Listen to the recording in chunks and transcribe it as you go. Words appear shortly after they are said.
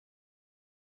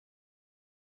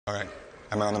All right.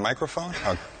 Am I on the microphone?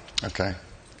 Oh, okay.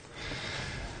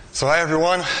 So hi,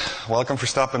 everyone. Welcome for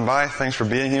stopping by. Thanks for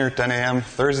being here, 10 a.m.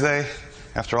 Thursday,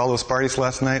 after all those parties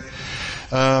last night.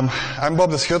 I'm Bob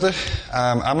de Schutte.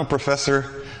 I'm a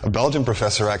professor, a Belgian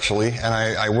professor, actually, and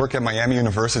I work at Miami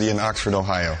University in Oxford,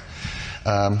 Ohio.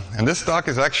 And this talk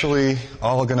is actually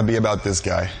all going to be about this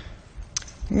guy.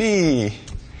 Me.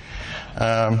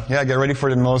 Yeah, get ready for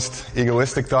the most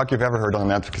egoistic talk you've ever heard on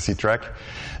an advocacy track.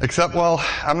 Except, well,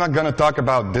 I'm not going to talk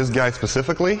about this guy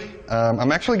specifically.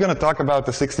 I'm actually going to talk about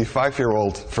the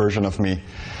 65-year-old version of me.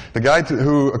 The guy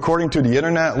who, according to the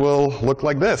internet, will look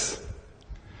like this.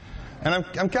 And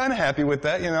I'm kind of happy with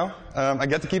that, you know. I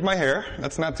get to keep my hair.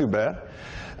 That's not too bad.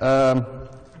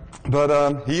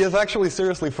 But he is actually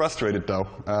seriously frustrated, though,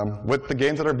 with the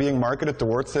games that are being marketed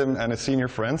towards him and his senior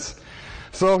friends.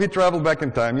 So he traveled back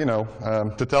in time, you know,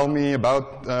 to tell me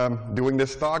about doing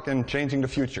this talk and changing the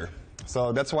future.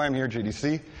 So that's why I'm here,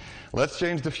 GDC. Let's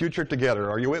change the future together.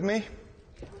 Are you with me?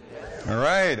 Yes. All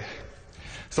right.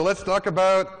 So let's talk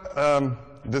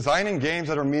about designing games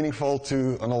that are meaningful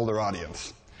to an older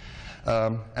audience.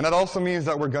 And that also means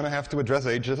that we're going to have to address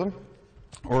ageism,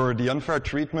 or the unfair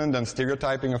treatment and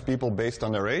stereotyping of people based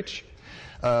on their age,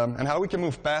 and how we can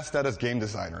move past that as game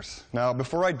designers. Now,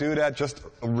 before I do that, just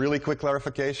a really quick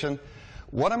clarification.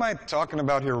 What am I talking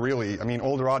about here, really? I mean,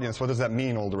 older audience, what does that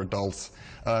mean, older adults?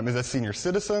 Is that senior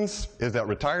citizens? Is that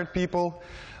retired people?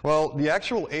 Well, the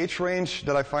actual age range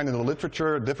that I find in the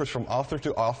literature differs from author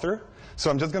to author.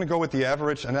 So I'm just going to go with the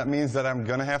average, and that means that I'm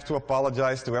going to have to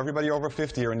apologize to everybody over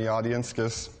 50 here in the audience,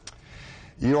 because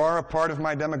you are a part of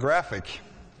my demographic.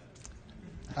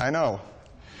 I know.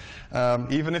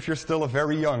 Even if you're still a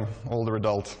very young older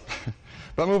adult.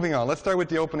 But moving on, let's start with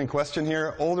the opening question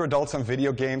here. Older adults and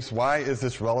video games, why is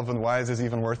this relevant? Why is this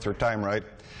even worth your time, right?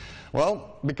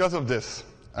 Well, because of this.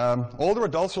 Older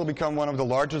adults will become one of the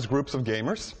largest groups of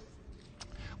gamers,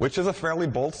 which is a fairly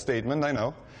bold statement, I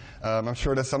know. I'm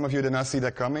sure that some of you did not see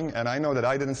that coming, and I know that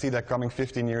I didn't see that coming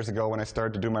 15 years ago when I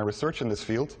started to do my research in this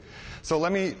field. So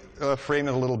let me frame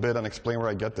it a little bit and explain where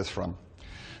I get this from.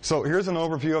 So here's an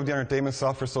overview of the Entertainment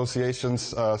Software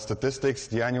Association's statistics,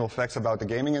 the annual facts about the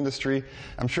gaming industry.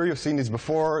 I'm sure you've seen these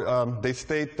before. They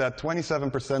state that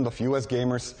 27% of US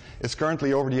gamers is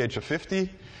currently over the age of 50,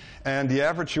 and the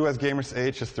average US gamer's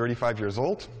age is 35 years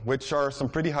old, which are some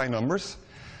pretty high numbers.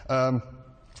 Of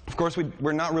course,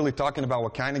 we're not really talking about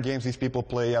what kind of games these people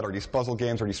play at, or these puzzle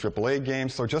games, or these AAA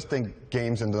games, so just think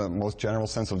games in the most general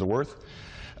sense of the word.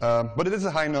 But it is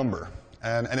a high number.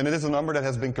 And it is a number that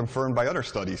has been confirmed by other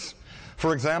studies.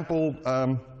 For example,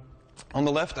 on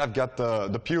the left, I've got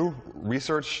the Pew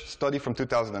Research study from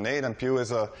 2008, and Pew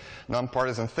is a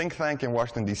nonpartisan think tank in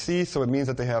Washington, D.C., so it means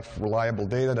that they have reliable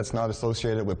data that's not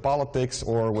associated with politics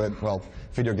or with, well,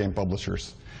 video game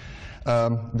publishers.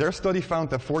 Their study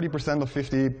found that 40% of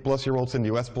 50-plus-year-olds in the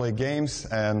U.S. play games,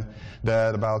 and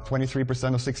that about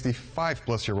 23% of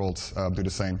 65-plus-year-olds do the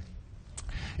same.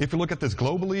 If you look at this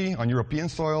globally, on European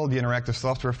soil, the Interactive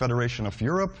Software Federation of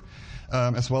Europe,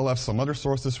 as well as some other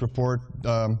sources, report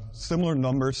similar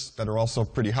numbers that are also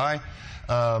pretty high,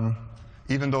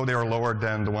 even though they are lower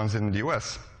than the ones in the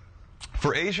US.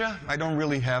 For Asia, I don't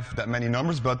really have that many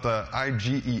numbers, but the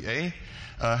IGEA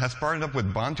has partnered up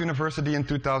with Bond University in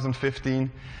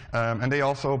 2015, and they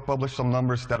also published some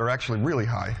numbers that are actually really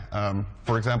high.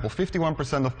 For example,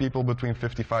 51% of people between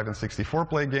 55 and 64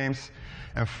 play games,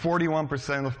 and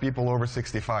 41% of people over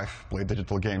 65 play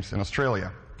digital games in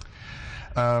Australia.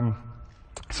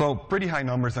 So pretty high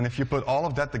numbers, and if you put all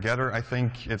of that together, I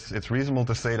think it's reasonable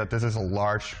to say that this is a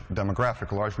large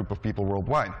demographic, a large group of people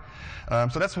worldwide.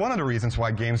 So that's one of the reasons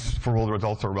why games for older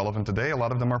adults are relevant today. A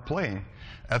lot of them are playing,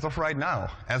 as of right now,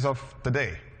 as of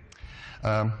today.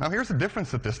 Now here's a different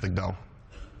statistic, though.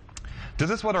 This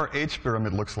is what our age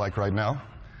pyramid looks like right now.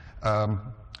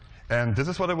 And this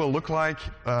is what it will look like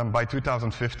by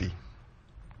 2050.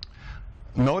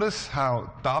 Notice how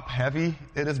top-heavy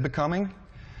it is becoming.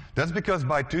 That's because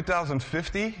by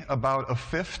 2050, about a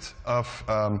fifth of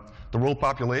the world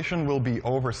population will be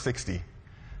over 60,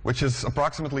 which is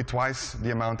approximately twice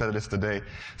the amount that it is today.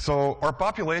 So our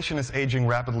population is aging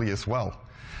rapidly as well.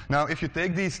 Now, if you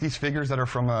take these figures that are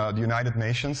from the United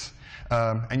Nations,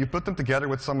 and you put them together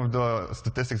with some of the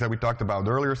statistics that we talked about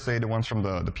earlier, say the ones from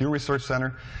the Pew Research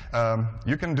Center,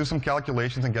 you can do some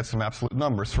calculations and get some absolute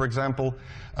numbers. For example,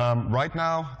 right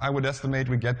now, I would estimate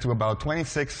we get to about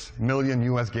 26 million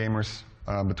US gamers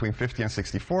between 50 and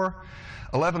 64,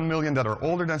 11 million that are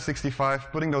older than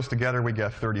 65. Putting those together, we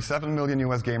get 37 million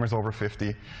US gamers over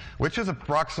 50, which is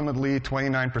approximately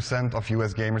 29% of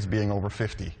US gamers being over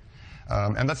 50.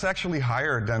 And that's actually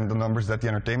higher than the numbers that the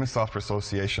Entertainment Software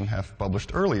Association have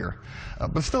published earlier.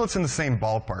 But still, it's in the same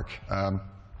ballpark.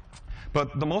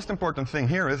 But the most important thing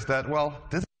here is that, well,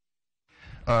 this is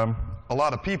a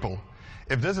lot of people.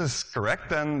 If this is correct,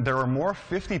 then there are more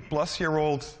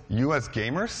 50-plus-year-old US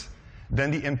gamers than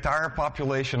the entire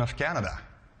population of Canada.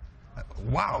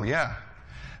 Wow, yeah.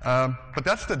 But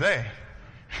that's today.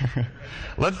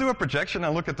 Let's do a projection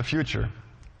and look at the future.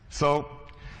 So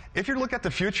if you look at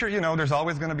the future, you know, there's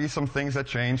always going to be some things that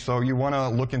change, so you want to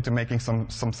look into making some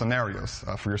scenarios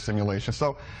for your simulation.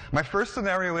 So my first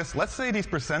scenario is, let's say these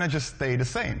percentages stay the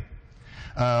same.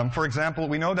 For example,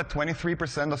 we know that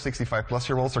 23% of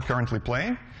 65-plus-year-olds are currently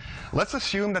playing. Let's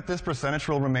assume that this percentage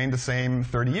will remain the same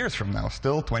 30 years from now,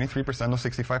 still 23% of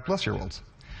 65-plus-year-olds.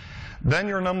 Then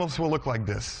your numbers will look like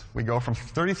this. We go from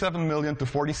 37 million to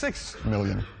 46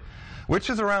 million, which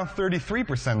is around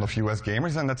 33% of US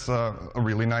gamers, and that's a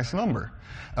really nice number.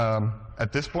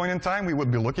 At this point in time, we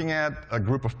would be looking at a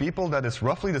group of people that is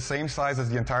roughly the same size as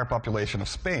the entire population of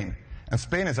Spain. And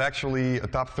Spain is actually a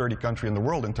top 30 country in the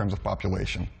world in terms of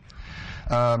population.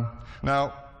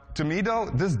 Now, to me, though,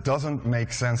 this doesn't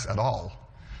make sense at all.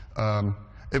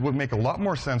 It would make a lot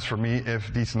more sense for me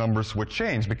if these numbers would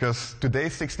change, because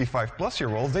today's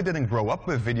 65-plus-year-olds, they didn't grow up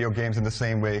with video games in the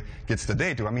same way kids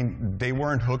today do. I mean, they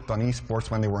weren't hooked on esports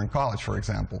when they were in college, for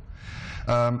example.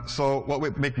 So what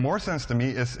would make more sense to me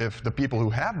is if the people who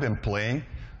have been playing,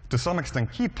 to some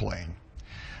extent, keep playing.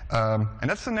 And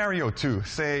that's scenario 2.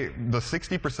 Say the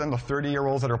 60% of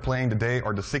 30-year-olds that are playing today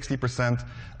are the 60%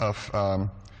 of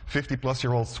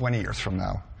 50-plus-year-olds 20 years from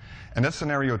now. And that's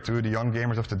scenario 2. The young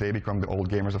gamers of today become the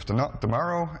old gamers of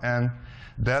tomorrow, and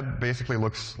that basically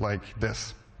looks like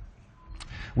this.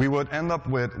 We would end up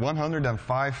with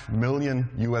 105 million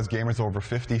US gamers over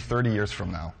 50, 30 years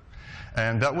from now.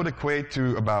 And that would equate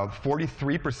to about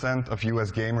 43% of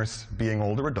US gamers being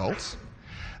older adults,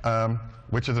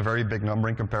 which is a very big number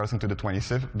in comparison to the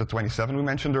 27 we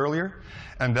mentioned earlier.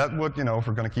 And that would, you know, if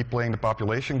we're going to keep playing the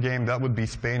population game, that would be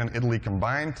Spain and Italy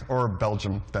combined, or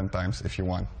Belgium 10 times if you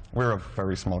want. We're a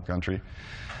very small country.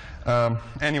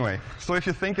 Anyway, so if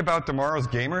you think about tomorrow's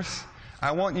gamers,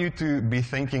 I want you to be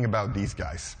thinking about these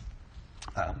guys.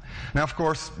 Now, of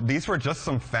course, these were just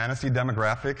some fantasy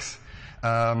demographics,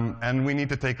 and we need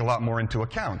to take a lot more into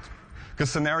account. Because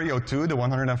scenario 2, the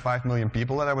 105 million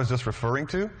people that I was just referring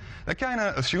to, that kind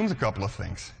of assumes a couple of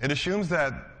things. It assumes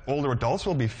that older adults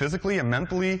will be physically and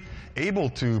mentally able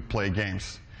to play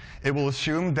games. It will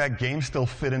assume that games still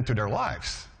fit into their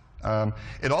lives.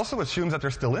 It also assumes that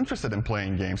they're still interested in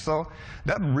playing games. So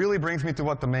that really brings me to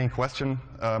what the main question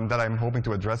that I'm hoping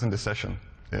to address in this session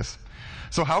is.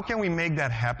 So how can we make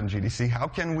that happen, GDC? How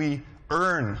can we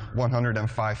earn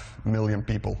 105 million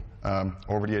people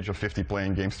over the age of 50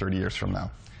 playing games 30 years from now?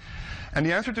 And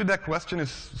the answer to that question is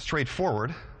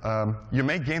straightforward. You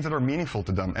make games that are meaningful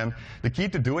to them. And the key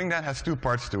to doing that has 2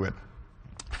 parts to it.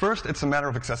 First, it's a matter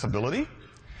of accessibility.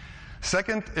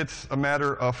 Second, it's a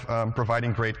matter of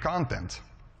providing great content.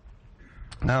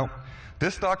 Now,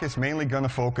 this talk is mainly going to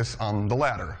focus on the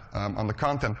latter, on the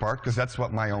content part, because that's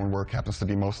what my own work happens to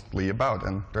be mostly about.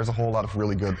 And there's a whole lot of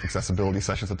really good accessibility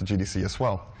sessions at the GDC as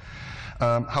well.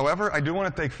 However, I do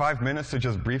want to take 5 minutes to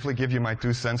just briefly give you my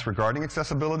 2 cents regarding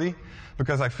accessibility,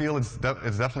 because I feel it's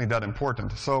definitely that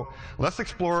important. So let's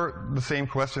explore the same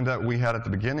question that we had at the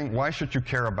beginning. Why should you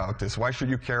care about this? Why should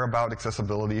you care about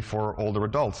accessibility for older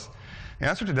adults? The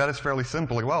answer to that is fairly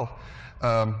simple. Well,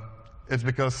 it's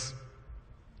because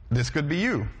this could be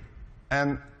you.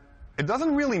 And it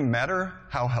doesn't really matter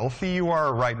how healthy you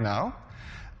are right now.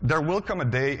 There will come a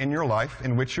day in your life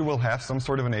in which you will have some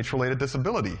sort of an age-related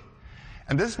disability.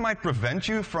 And this might prevent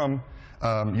you from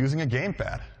using a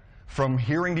gamepad, from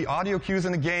hearing the audio cues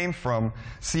in the game, from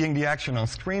seeing the action on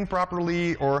screen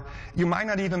properly, or you might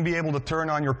not even be able to turn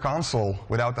on your console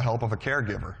without the help of a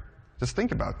caregiver. Just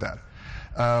think about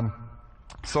that.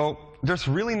 So there's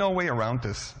really no way around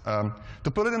this.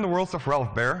 To put it in the words of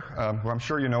Ralph Baer, who I'm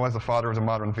sure you know as the father of the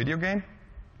modern video game,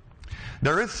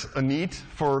 there is a need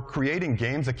for creating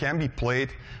games that can be played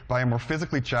by a more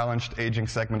physically challenged aging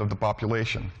segment of the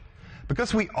population.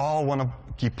 Because we all want to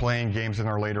keep playing games in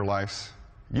our later lives.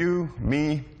 You,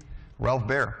 me, Ralph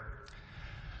Baer.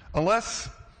 Unless,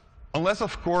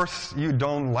 of course, you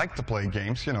don't like to play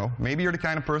games, you know. Maybe you're the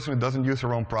kind of person who doesn't use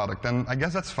your own product, and I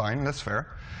guess that's fine, that's fair.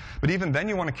 But even then,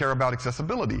 you want to care about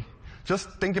accessibility. Just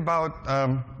think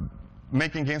about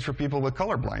making games for people with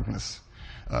color blindness.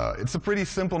 It's a pretty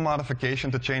simple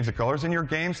modification to change the colors in your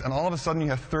games, and all of a sudden you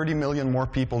have 30 million more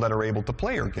people that are able to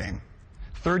play your game.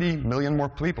 30 million more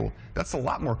people. That's a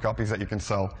lot more copies that you can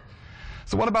sell.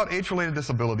 So what about age-related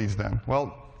disabilities then?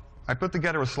 Well, I put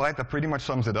together a slide that pretty much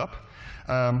sums it up.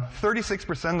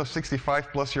 36% of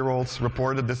 65-plus-year-olds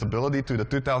reported disability to the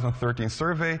 2013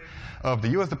 survey of the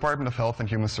U.S. Department of Health and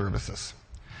Human Services.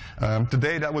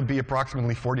 Today, that would be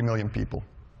approximately 40 million people.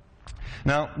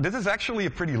 Now, this is actually a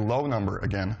pretty low number,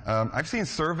 again. I've seen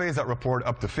surveys that report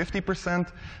up to 50%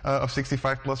 of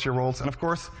 65-plus-year-olds, and of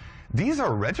course, these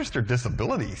are registered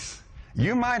disabilities.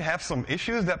 You might have some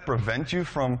issues that prevent you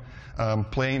from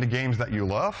playing the games that you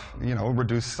love, you know,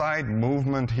 reduced sight,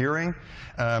 movement, hearing.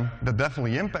 That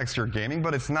definitely impacts your gaming,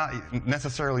 but it's not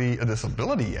necessarily a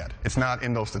disability yet. It's not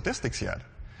in those statistics yet.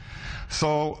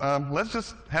 So let's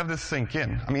just have this sink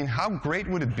in. I mean, how great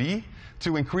would it be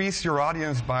to increase your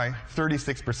audience by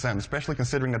 36%, especially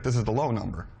considering that this is the low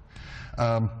number?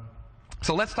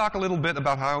 So let's talk a little bit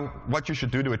about what you should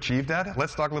do to achieve that.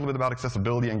 Let's talk a little bit about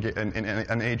accessibility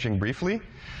and aging briefly.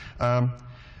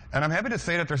 And I'm happy to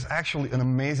say that there's actually an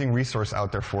amazing resource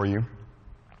out there for you.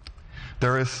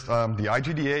 There is the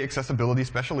IGDA Accessibility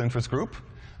Special Interest Group.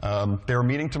 They're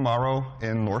meeting tomorrow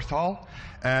in North Hall,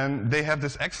 and they have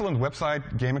this excellent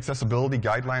website,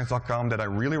 gameaccessibilityguidelines.com, that I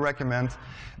really recommend.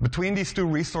 Between these two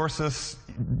resources,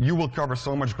 you will cover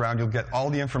so much ground. You'll get all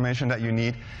the information that you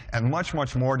need, and much,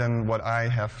 much more than what I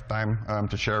have time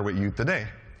to share with you today.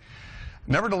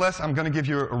 Nevertheless, I'm going to give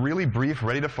you a really brief,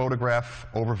 ready-to-photograph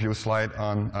overview slide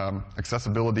on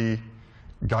accessibility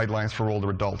guidelines for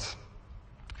older adults.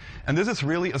 And this is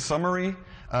really a summary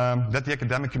that the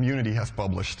academic community has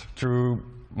published through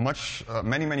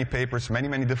many, many papers,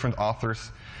 many different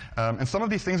authors. And some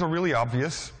of these things are really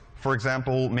obvious. For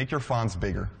example, make your fonts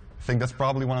bigger. I think that's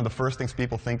probably one of the first things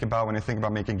people think about when they think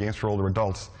about making games for older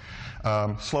adults.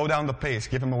 Slow down the pace.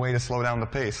 Give them a way to slow down the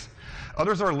pace.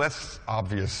 Others are less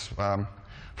obvious.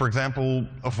 For example,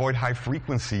 avoid high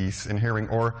frequencies in hearing,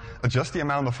 or adjust the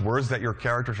amount of words that your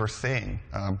characters are saying.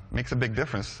 Makes a big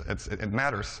difference. It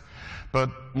matters. But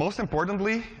most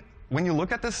importantly, when you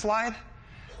look at this slide,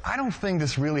 I don't think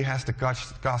this really has to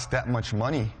cost that much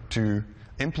money to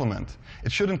implement.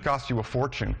 It shouldn't cost you a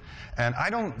fortune. And I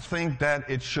don't think that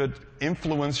it should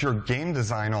influence your game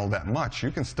design all that much.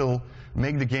 You can still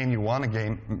make the game you want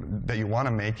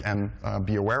to make and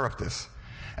be aware of this.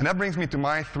 And that brings me to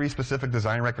my 3 specific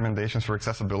design recommendations for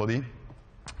accessibility.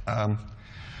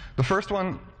 The first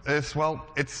one is, well,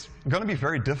 it's going to be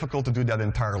very difficult to do that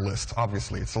entire list,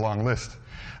 obviously. It's a long list.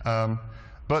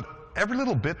 But every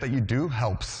little bit that you do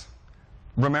helps.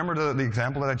 Remember the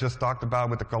example that I just talked about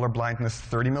with the color blindness,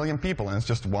 30 million people, and it's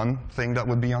just one thing that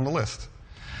would be on the list.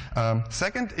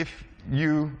 Second, if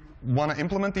you want to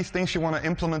implement these things, you want to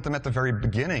implement them at the very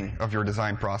beginning of your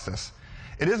design process.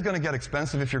 It is going to get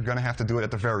expensive if you're going to have to do it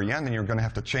at the very end, and you're going to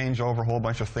have to change over a whole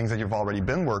bunch of things that you've already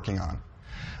been working on.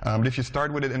 But if you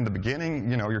start with it in the beginning,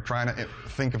 you know, you're trying to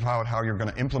think of how you're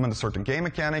going to implement a certain game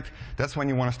mechanic, that's when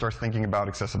you want to start thinking about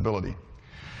accessibility.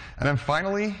 And then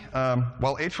finally,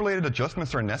 while age-related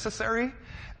adjustments are necessary,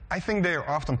 I think they are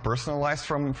often personalized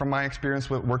from my experience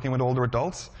with working with older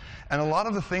adults. And a lot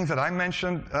of the things that I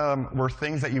mentioned were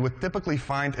things that you would typically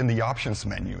find in the options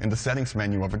menu, in the settings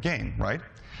menu of a game, right?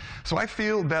 So I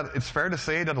feel that it's fair to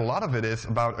say that a lot of it is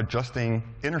about adjusting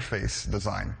interface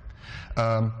design.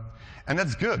 And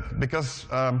that's good, because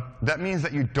that means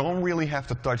that you don't really have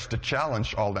to touch the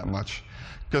challenge all that much.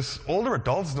 Because older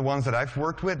adults, the ones that I've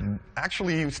worked with,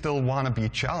 actually still want to be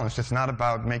challenged. It's not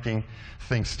about making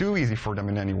things too easy for them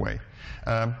in any way.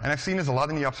 And I've seen this a lot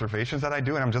in the observations that I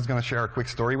do, and I'm just going to share a quick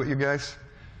story with you guys.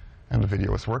 And the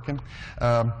video is working.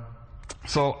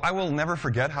 So I will never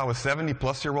forget how a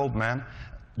 70-plus-year-old man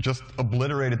just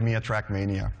obliterated me at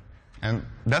Trackmania. And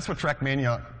that's what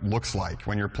Trackmania looks like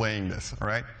when you're playing this, all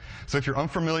right? So if you're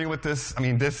unfamiliar with this, I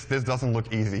mean, this doesn't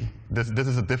look easy. This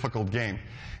is a difficult game.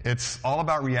 It's all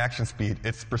about reaction speed.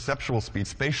 It's perceptual speed,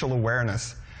 spatial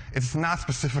awareness. It's not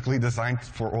specifically designed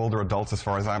for older adults as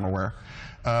far as I'm aware.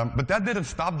 But that didn't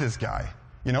stop this guy.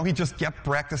 You know, he just kept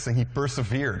practicing. He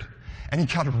persevered. And he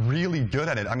got really good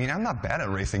at it. I mean, I'm not bad at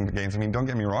racing games. I mean, don't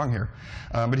get me wrong here.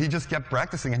 But he just kept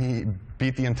practicing, and he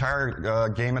beat the entire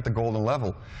game at the golden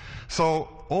level.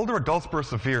 So older adults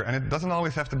persevere, and it doesn't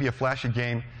always have to be a flashy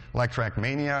game like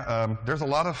Trackmania. There's a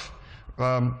lot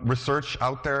of research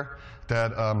out there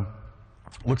that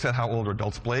looks at how older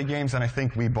adults play games, and I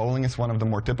think Wii Bowling is one of the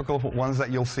more typical ones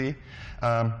that you'll see.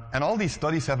 And all these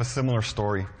studies have a similar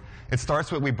story. It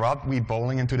starts with we brought Wii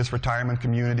Bowling into this retirement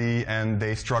community, and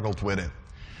they struggled with it.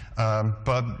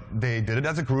 But they did it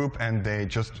as a group, and they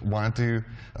just wanted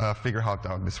to figure out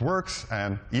how this works.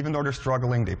 And even though they're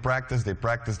struggling, they practice, they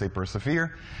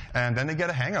persevere, and then they get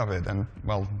a hang of it. And,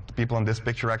 well, the people in this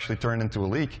picture actually turned into a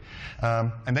league.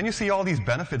 And then you see all these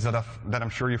benefits that I'm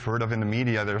sure you've heard of in the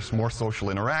media. There's more social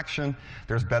interaction,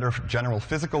 there's better general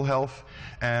physical health,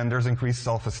 and there's increased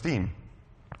self-esteem.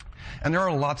 And there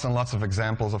are lots and lots of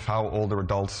examples of how older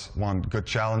adults want good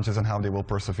challenges and how they will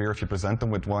persevere if you present them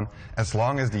with one, as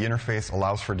long as the interface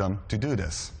allows for them to do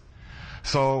this.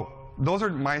 So those are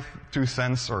my 2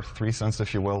 cents, or 3 cents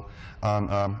if you will, on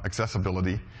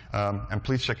accessibility. And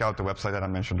please check out the website that I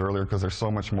mentioned earlier, because there's so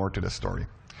much more to this story.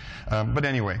 But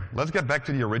anyway, let's get back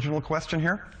to the original question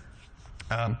here.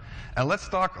 And let's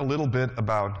talk a little bit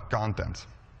about content,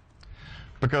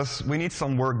 because we need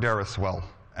some work there as well.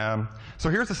 So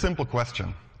here's a simple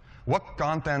question. What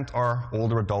content are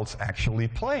older adults actually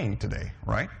playing today,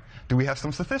 right? Do we have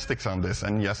some statistics on this?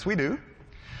 And yes, we do.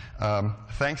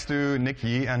 Thanks to Nick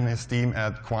Yee and his team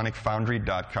at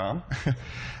quanticfoundry.com.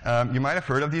 You might have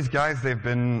heard of these guys. They've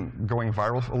been going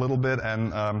viral a little bit,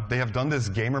 and they have done this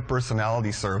gamer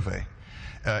personality survey.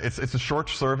 It's a short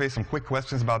survey, some quick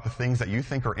questions about the things that you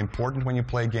think are important when you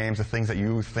play games, the things that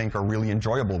you think are really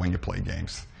enjoyable when you play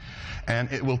games.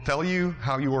 And it will tell you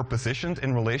how you are positioned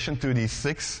in relation to these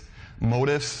 6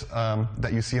 motives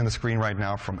that you see on the screen right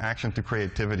now, from action to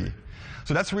creativity.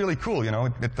 So that's really cool. You know,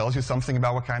 it tells you something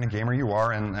about what kind of gamer you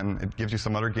are, and it gives you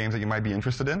some other games that you might be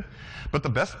interested in. But the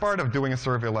best part of doing a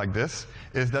survey like this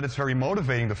is that it's very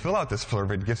motivating to fill out this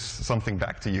survey. It gives something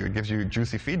back to you. It gives you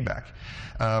juicy feedback.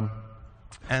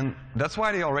 And that's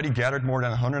why they already gathered more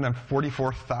than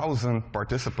 144,000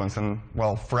 participants. And,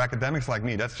 well, for academics like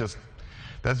me, that's just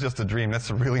a dream. That's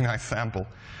a really nice sample.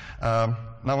 Now,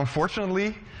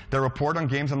 unfortunately, their report on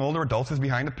games and older adults is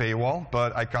behind a paywall,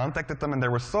 but I contacted them, and they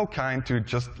were so kind to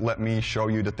just let me show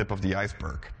you the tip of the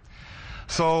iceberg.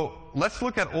 So let's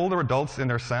look at older adults in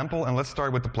their sample, and let's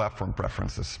start with the platform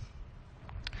preferences.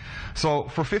 So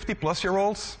for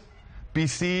 50-plus-year-olds,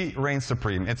 PC reigns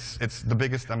supreme. It's the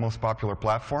biggest and most popular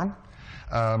platform.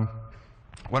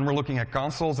 When we're looking at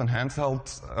consoles and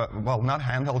handhelds, well, not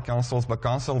handheld consoles, but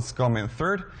consoles come in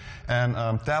third, and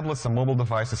tablets and mobile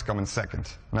devices come in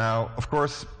second. Now, of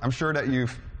course, I'm sure that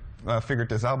you've figured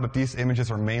this out, but these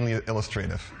images are mainly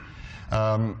illustrative.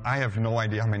 I have no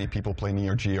idea how many people play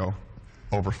Neo Geo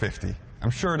over 50.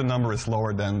 I'm sure the number is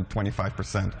lower than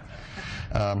 25%.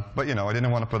 But, you know, I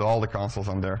didn't want to put all the consoles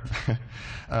on there.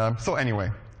 So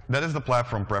anyway, that is the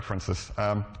platform preferences.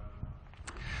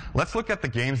 Let's look at the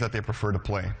games that they prefer to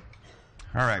play.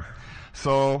 All right.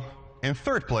 So in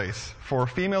third place, for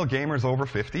female gamers over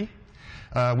 50,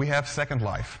 we have Second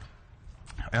Life.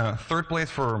 Third place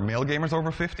for male gamers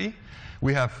over 50,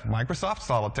 we have Microsoft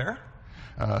Solitaire.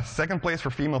 Second place for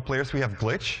female players, we have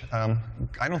Glitch.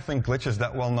 I don't think Glitch is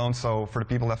that well known, so for the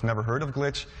people that have never heard of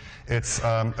Glitch, it's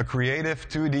a creative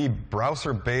 2D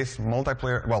browser-based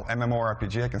multiplayer, well,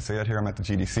 MMORPG, I can say that here, I'm at the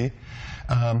GDC.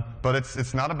 But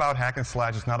it's not about hack and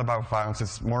slash, it's not about violence,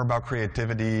 it's more about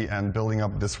creativity and building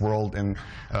up this world in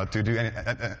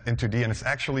 2D, and it's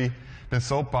actually been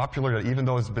so popular that even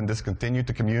though it's been discontinued,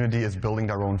 the community is building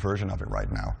their own version of it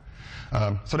right now.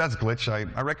 So that's Glitch.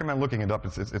 I recommend looking it up.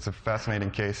 It's a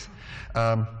fascinating case.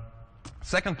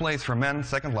 Second place for men,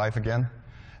 Second Life again.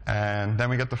 And then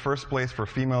we get the first place for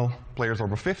female players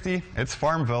over 50. It's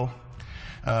Farmville.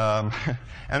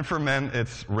 And for men,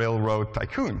 it's Railroad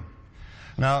Tycoon.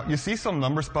 Now, you see some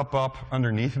numbers pop up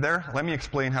underneath there. Let me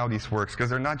explain how these works, because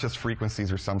they're not just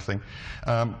frequencies or something.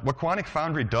 What Quantic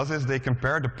Foundry does is they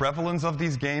compare the prevalence of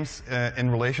these games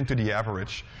in relation to the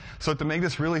average. So to make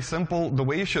this really simple, the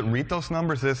way you should read those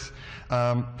numbers is,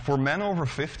 for men over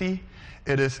 50,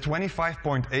 it is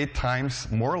 25.8 times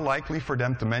more likely for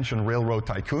them to mention Railroad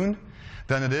Tycoon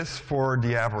than it is for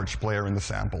the average player in the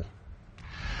sample.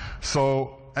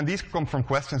 So, and these come from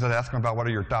questions that ask them about what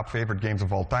are your top favorite games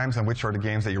of all times and which are the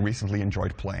games that you recently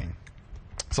enjoyed playing.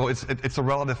 So it's a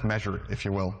relative measure, if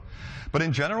you will. But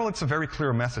in general, it's a very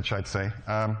clear message, I'd say.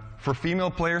 For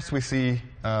female players, we see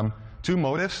 2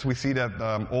 motives. We see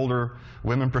that older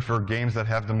women prefer games that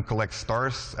have them collect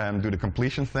stars and do the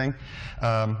completion thing.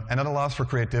 And that allows for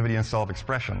creativity and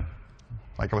self-expression,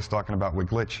 like I was talking about with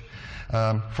Glitch.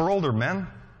 For older men,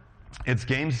 it's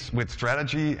games with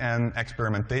strategy and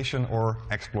experimentation or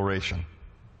exploration.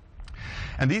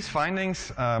 And these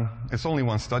findings, it's only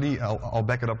one study. I'll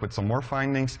back it up with some more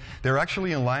findings. They're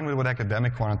actually in line with what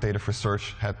academic quantitative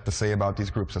research had to say about these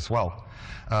groups as well.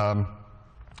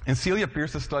 In Celia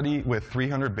Pierce's study with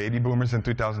 300 baby boomers in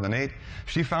 2008,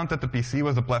 she found that the PC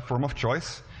was the platform of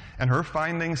choice, And her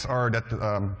findings are that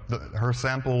her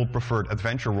sample preferred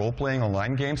adventure role-playing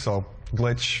online games, so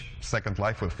Glitch, Second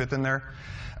Life would fit in there.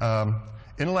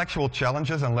 Intellectual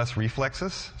challenges and less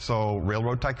reflexes, so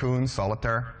Railroad Tycoon,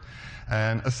 Solitaire.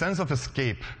 And a sense of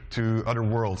escape to other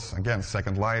worlds. Again,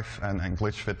 Second Life and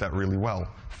Glitch fit that really well.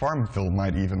 Farmville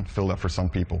might even fill that for some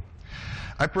people.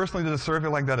 I personally did a survey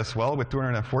like that as well with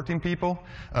 214 people.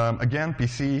 Again,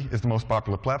 PC is the most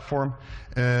popular platform.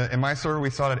 In my survey, we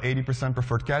saw that 80%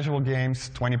 preferred casual games,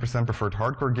 20% preferred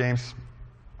hardcore games.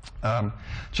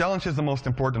 Challenge is the most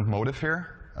important motive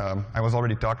here. I was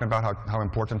already talking about how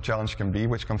important challenge can be,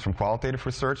 which comes from qualitative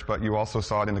research, but you also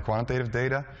saw it in the quantitative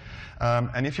data.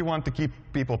 And if you want to keep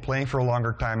people playing for a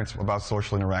longer time, it's about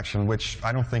social interaction, which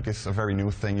I don't think is a very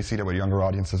new thing. You see that with younger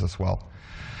audiences as well.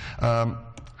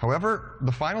 However,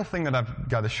 the final thing that I've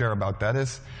got to share about that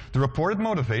is the reported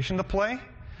motivation to play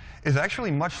is actually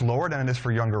much lower than it is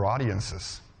for younger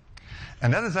audiences.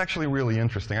 And that is actually really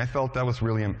interesting. I felt that was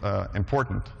really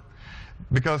important.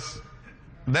 Because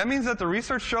that means that the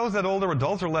research shows that older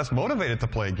adults are less motivated to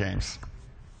play games.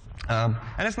 And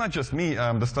it's not just me.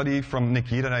 The study from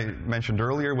Nikki that I mentioned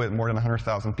earlier with more than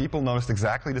 100,000 people noticed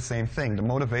exactly the same thing. The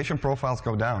motivation profiles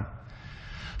go down.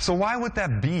 So why would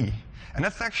that be? And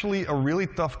that's actually a really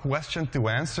tough question to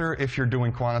answer if you're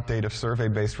doing quantitative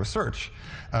survey-based research.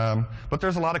 But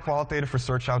there's a lot of qualitative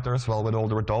research out there as well with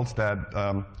older adults that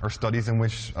are studies in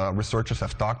which researchers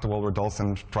have talked to older adults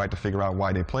and tried to figure out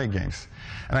why they play games.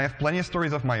 And I have plenty of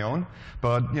stories of my own,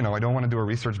 but I don't want to do a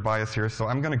research bias here, so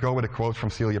I'm going to go with a quote from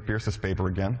Celia Pierce's paper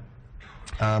again.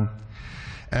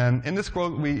 And in this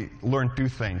quote, we learned two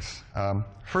things.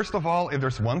 First of all, if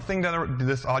there's one thing that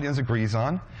this audience agrees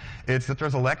on, it's that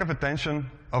there's a lack of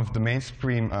attention of the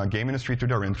mainstream game industry to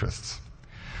their interests.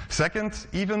 Second,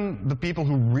 even the people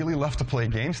who really love to play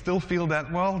games still feel that,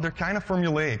 well, they're kind of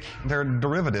formulaic. They're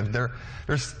derivative.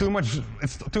 It's too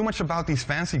much about these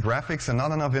fancy graphics and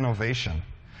not enough innovation.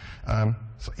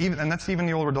 And that's even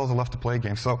the older adults who love to play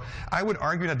games. So I would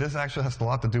argue that this actually has a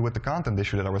lot to do with the content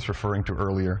issue that I was referring to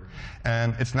earlier.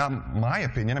 And it's not my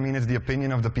opinion. I mean, it's the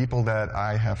opinion of the people that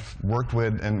I have worked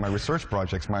with in my research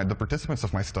projects, the participants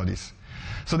of my studies.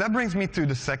 So that brings me to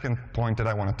the second point that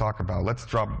I want to talk about. Let's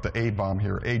drop the A-bomb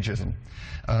here, ageism.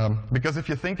 Because if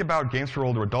you think about games for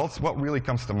older adults, what really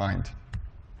comes to mind?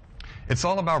 It's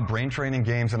all about brain training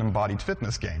games and embodied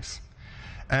fitness games.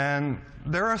 And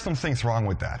there are some things wrong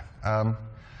with that.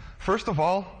 First of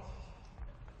all,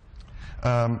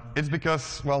 it's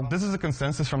because, well, this is a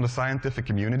consensus from the scientific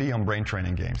community on brain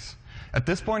training games. At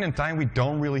this point in time, we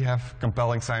don't really have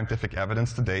compelling scientific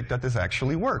evidence to date that this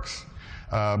actually works.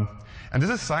 And this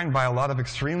is signed by a lot of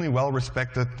extremely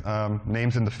well-respected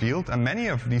names in the field, and many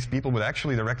of these people would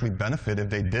actually directly benefit if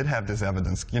they did have this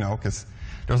evidence, because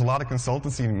there's a lot of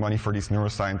consultancy money for these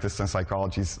neuroscientists and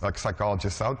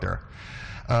psychologists out there.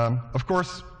 Of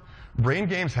course, brain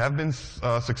games have been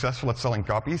successful at selling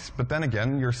copies, but then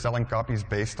again, you're selling copies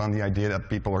based on the idea that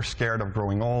people are scared of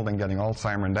growing old and getting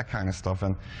Alzheimer's and that kind of stuff,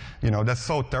 and that's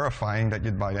so terrifying that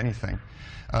you'd buy anything.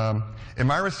 In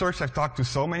my research, I've talked to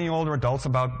so many older adults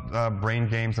about brain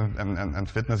games and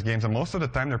fitness games, and most of the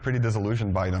time they're pretty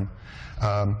disillusioned by them,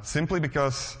 simply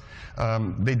because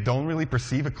they don't really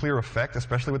perceive a clear effect,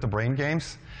 especially with the brain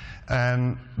games,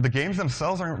 and the games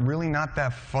themselves are really not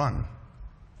that fun.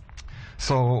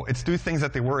 So it's two things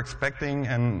that they were expecting,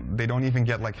 and they don't even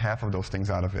get like half of those things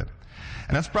out of it.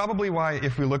 And that's probably why,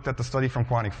 if we looked at the study from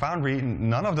Quantic Foundry,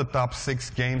 none of the top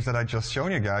 6 games that I just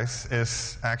shown you guys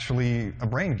is actually a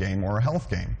brain game or a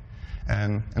health game.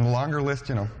 And in the longer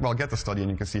list, well, get the study and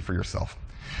you can see for yourself.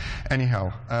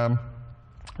 Anyhow,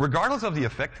 regardless of the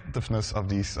effectiveness of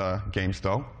these games,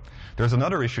 though, there's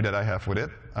another issue that I have with it.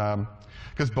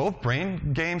 Because both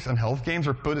brain games and health games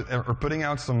are putting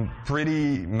out some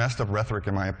pretty messed up rhetoric,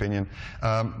 in my opinion.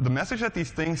 The message that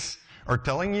these things are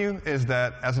telling you is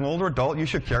that as an older adult, you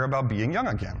should care about being young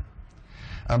again.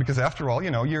 Because after all,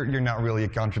 you're not really a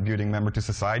contributing member to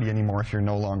society anymore if you're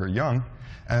no longer young.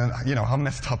 And how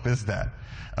messed up is that?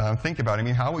 Think about it. I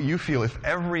mean, how would you feel if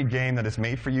every game that is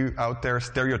made for you out there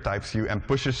stereotypes you and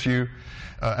pushes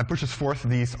forth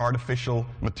these artificial,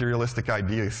 materialistic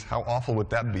ideas? How awful would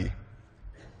that be?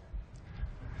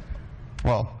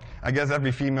 Well, I guess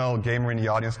every female gamer in the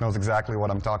audience knows exactly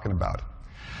what I'm talking about.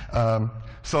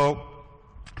 So,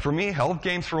 for me, health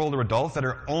games for older adults that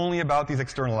are only about these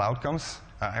external outcomes,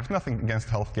 I have nothing against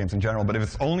health games in general, but if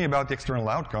it's only about the external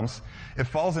outcomes, it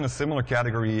falls in a similar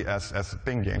category as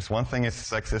ping games. One thing is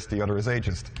sexist, the other is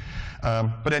ageist.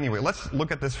 But anyway, let's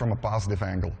look at this from a positive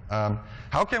angle.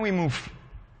 How can we move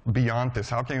beyond this?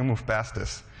 How can we move past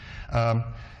this?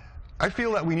 I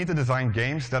feel that we need to design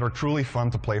games that are truly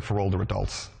fun to play for older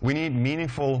adults. We need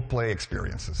meaningful play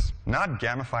experiences, not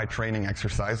gamified training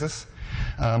exercises.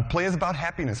 Play is about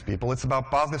happiness, people. It's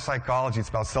about positive psychology. It's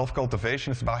about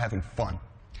self-cultivation. It's about having fun.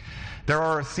 There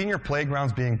are senior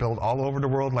playgrounds being built all over the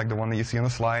world, like the one that you see on the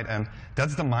slide, and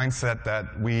that's the mindset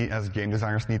that we as game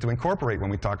designers need to incorporate when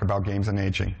we talk about games and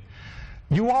aging.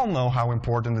 You all know how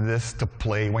important it is to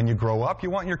play when you grow up.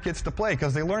 You want your kids to play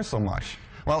because they learn so much.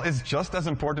 Well, it's just as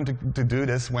important to do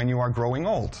this when you are growing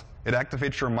old. It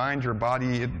activates your mind, your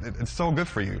body. It's so good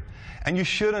for you. And you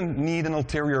shouldn't need an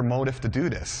ulterior motive to do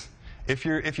this. If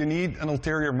you need an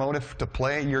ulterior motive to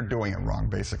play, you're doing it wrong,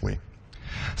 basically.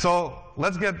 So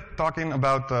let's get talking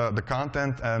about the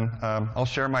content, and I'll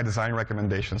share my design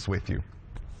recommendations with you.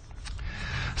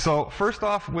 So first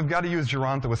off, we've got to use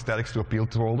geronto-aeshetics to appeal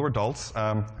to older adults,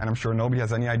 and I'm sure nobody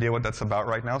has any idea what that's about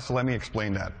right now, so let me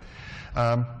explain that.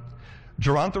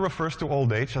 Geronto refers to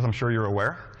old age, as I'm sure you're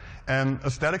aware, and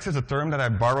aesthetics is a term that I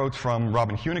borrowed from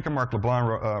Robin Hunicke, Mark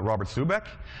LeBlanc, and Robert Subeck,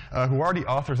 who are the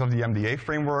authors of the MDA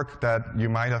framework that you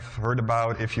might have heard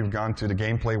about if you've gone to the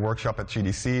gameplay workshop at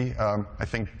GDC. I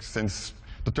think since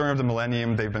the turn of the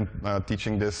millennium, they've been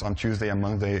teaching this on Tuesday and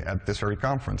Monday at this very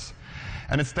conference.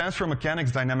 And it stands for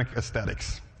Mechanics Dynamic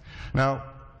Aesthetics. Now,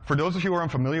 for those of you who are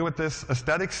unfamiliar with this,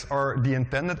 aesthetics are the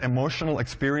intended emotional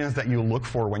experience that you look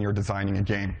for when you're designing a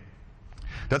game.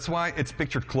 That's why it's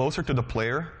pictured closer to the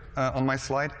player on my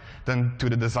slide than to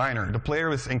the designer. The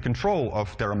player is in control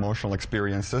of their emotional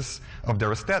experiences, of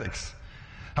their aesthetics.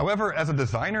 However, as a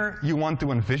designer, you want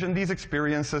to envision these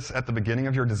experiences at the beginning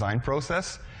of your design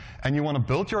process, and you want to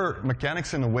build your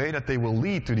mechanics in a way that they will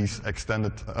lead to these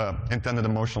intended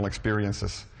emotional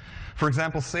experiences. For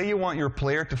example, say you want your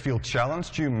player to feel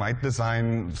challenged, you might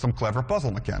design some clever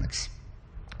puzzle mechanics.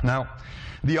 Now,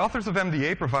 the authors of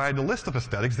MDA provide a list of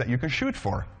aesthetics that you can shoot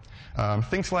for.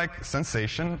 Things like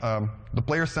sensation. The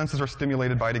player's senses are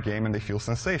stimulated by the game and they feel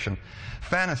sensation.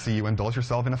 Fantasy, you indulge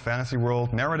yourself in a fantasy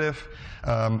world. Narrative,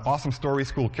 awesome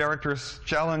stories, cool characters.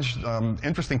 Challenge,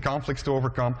 interesting conflicts to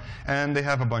overcome. And they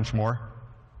have a bunch more.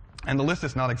 And the list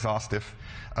is not exhaustive,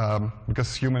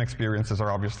 because human experiences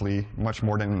are obviously much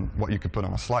more than what you could put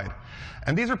on a slide.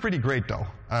 And these are pretty great, though.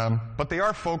 But they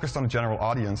are focused on the general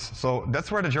audience, so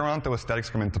that's where the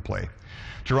geronto-aesthetics come into play.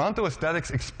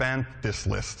 Geronto-aesthetics expand this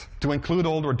list to include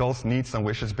older adults' needs and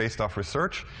wishes based off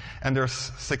research, and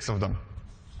there's 6 of them.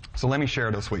 So let me share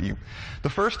those with you. The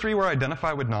first 3 were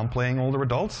identified with non-playing older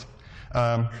adults.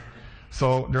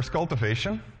 So there's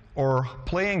cultivation, or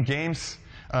playing games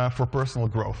for personal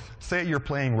growth. Say you're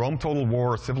playing Rome Total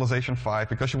War or Civilization V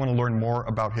because you want to learn more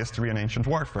about history and ancient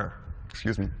warfare.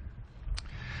 Excuse me.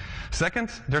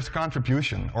 Second, there's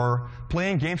contribution, or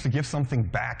playing games to give something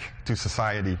back to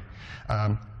society.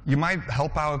 You might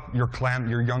help out your clan,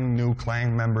 your young new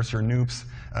clan members, your noobs,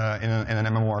 in an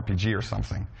MMORPG or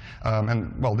something.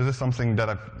 And well, this is something that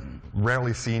I've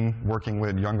rarely seen working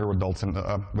with younger adults and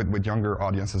with younger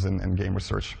audiences in game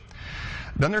research.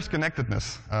 Then there's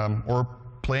connectedness, or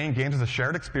playing games is a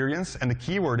shared experience, and the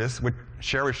key word is with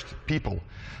cherished people.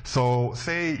 So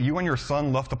say you and your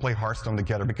son love to play Hearthstone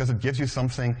together because it gives you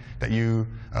something that you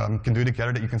can do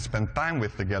together, that you can spend time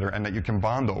with together, and that you can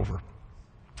bond over.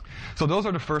 So those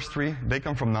are the first 3. They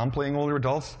come from non-playing older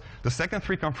adults. The second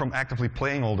 3 come from actively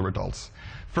playing older adults.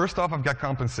 First off, I've got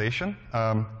compensation.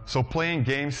 So playing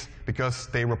games because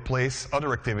they replace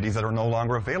other activities that are no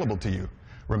longer available to you.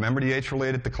 Remember the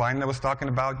age-related decline that I was talking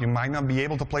about? You might not be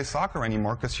able to play soccer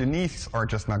anymore because your knees are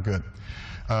just not good.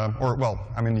 Or, well,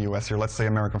 I'm in the US here, let's say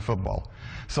American football.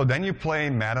 So then you play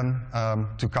Madden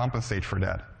to compensate for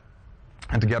that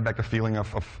and to get back a feeling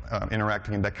of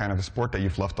interacting in that kind of a sport that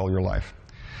you've loved all your life.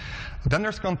 Then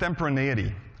there's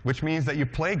contemporaneity, which means that you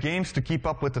play games to keep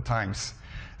up with the times.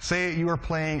 Say you are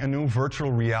playing a new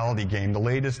virtual reality game, the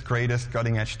latest, greatest,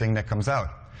 cutting-edge thing that comes out.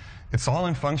 It's all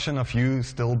in function of you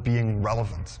still being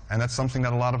relevant. And that's something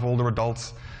that a lot of older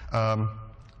adults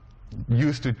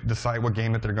use to decide what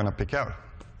game that they're going to pick out.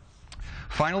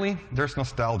 Finally, there's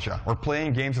nostalgia, or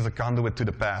playing games as a conduit to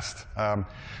the past.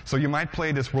 So you might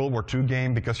play this World War II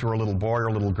game because you're a little boy or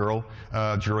a little girl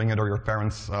during it, or your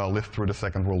parents lived through the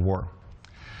Second World War.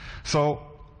 So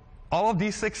all of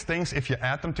these 6 things, if you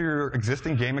add them to your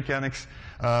existing game mechanics,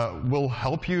 will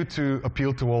help you to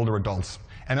appeal to older adults.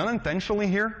 And unintentionally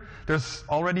here, there's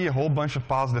already a whole bunch of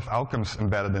positive outcomes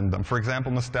embedded in them. For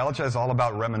example, nostalgia is all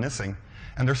about reminiscing.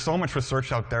 And there's so much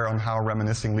research out there on how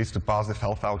reminiscing leads to positive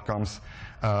health outcomes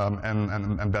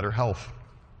and better health.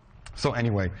 So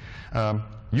anyway,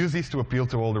 use these to appeal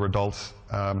to older adults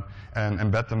and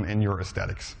embed them in your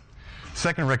aesthetics.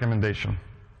 Second recommendation.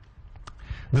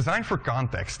 Design for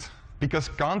context. because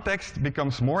context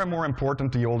becomes more and more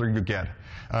important the older you get.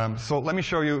 So let me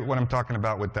show you what I'm talking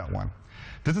about with that one.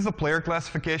 This is a player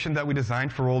classification that we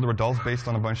designed for older adults based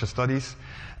on a bunch of studies.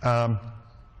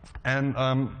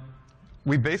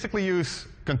 We basically use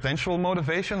contextual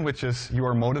motivation, which is you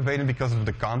are motivated because of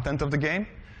the content of the game.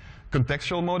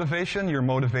 Contextual motivation, you're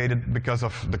motivated because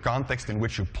of the context in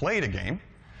which you play the game.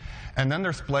 And then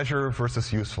there's pleasure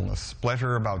versus usefulness.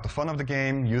 Pleasure about the fun of the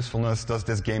game, usefulness, does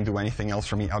this game do anything else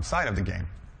for me outside of the game?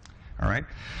 All right?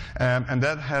 And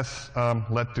that has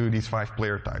led to these 5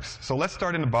 player types. So let's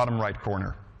start in the bottom right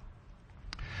corner.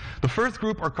 The first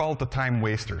group are called the time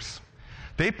wasters.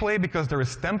 They play because there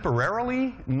is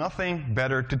temporarily nothing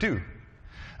better to do.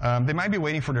 They might be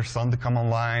waiting for their son to come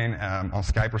online on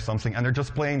Skype or something, and they're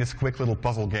just playing this quick little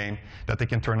puzzle game that they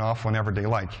can turn off whenever they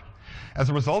like. As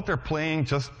a result, they're playing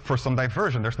just for some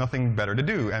diversion. There's nothing better to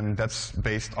do, and that's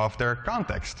based off their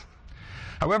context.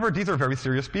 However, these are very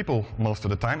serious people most of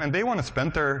the time, and they want to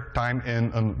spend their time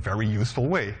in a very useful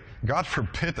way. God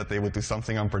forbid that they would do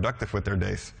something unproductive with their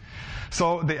days.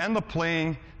 So they end up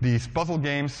playing these puzzle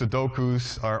games,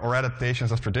 sudokus, or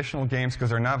adaptations of traditional games because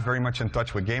they're not very much in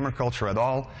touch with gamer culture at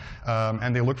all,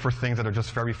 and they look for things that are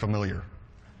just very familiar.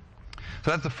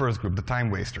 So that's the first group, the time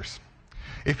wasters.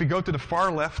 If we go to the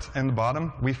far left and the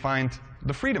bottom, we find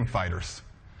the freedom fighters.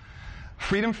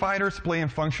 Freedom fighters play in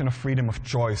function of freedom of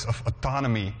choice, of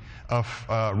autonomy, of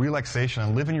relaxation,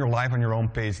 and living your life on your own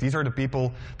pace. These are the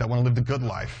people that want to live the good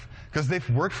life. Because they've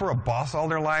worked for a boss all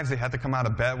their lives, they had to come out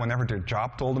of bed whenever their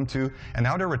job told them to, and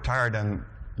now they're retired and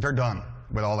they're done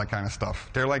with all that kind of stuff.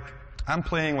 They're like, I'm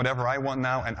playing whatever I want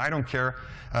now, and I don't care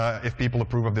if people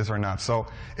approve of this or not. So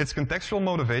it's contextual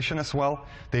motivation as well.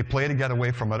 They play to get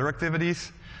away from other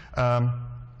activities.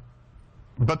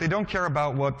 But they don't care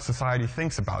about what society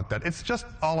thinks about that. It's just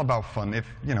all about fun. If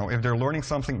they're learning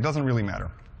something, it doesn't really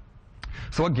matter.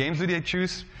 So what games do they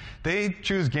choose? They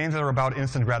choose games that are about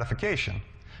instant gratification.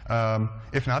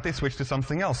 If not, they switch to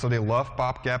something else. So they love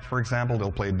PopCap, for example.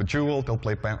 They'll play Bejeweled, they'll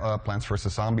play Plants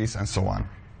vs. Zombies, and so on.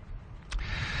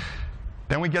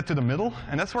 Then we get to the middle,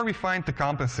 and that's where we find the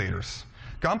compensators.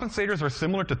 Compensators are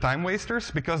similar to time wasters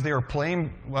because they are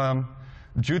playing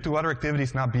due to other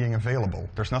activities not being available.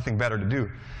 There's nothing better to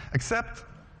do. Except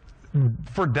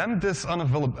for them, this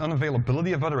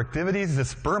unavailability of other activities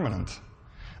is permanent.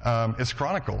 It's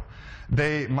chronicle.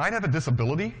 They might have a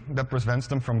disability that prevents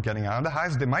them from getting out of the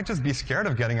house. They might just be scared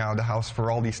of getting out of the house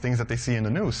for all these things that they see in the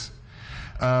news.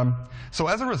 So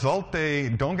as a result, they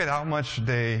don't get out much,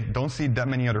 they don't see that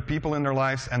many other people in their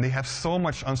lives, and they have so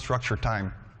much unstructured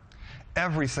time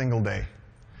every single day.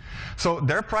 So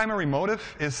their primary motive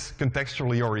is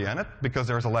contextually oriented because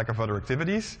there's a lack of other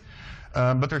activities.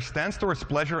 But their stance towards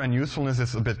pleasure and usefulness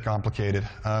is a bit complicated.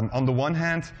 On the one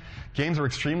hand, games are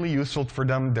extremely useful for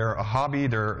them. They're a hobby.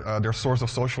 They're a source of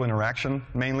social interaction,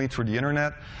 mainly through the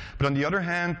internet. But on the other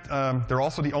hand, they're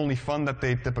also the only fun that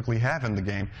they typically have in the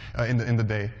game, in the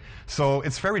day. So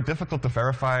it's very difficult to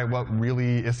verify what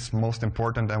really is most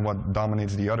important and what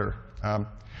dominates the other.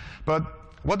 But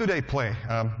what do they play?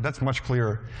 That's much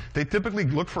clearer. They typically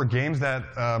look for games that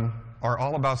are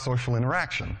all about social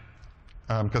interaction,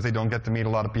 because they don't get to meet a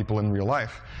lot of people in real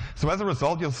life. So as a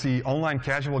result, you'll see online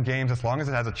casual games. As long as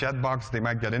it has a chat box, they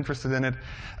might get interested in it.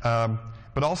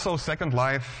 But also Second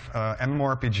Life,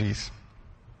 MMORPGs.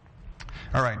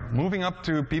 All right, moving up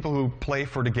to people who play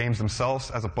for the games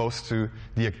themselves as opposed to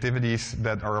the activities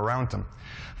that are around them.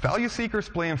 Value seekers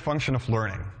play in function of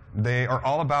learning. They are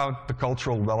all about the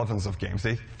cultural relevance of games.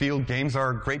 They feel games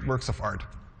are great works of art,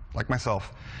 like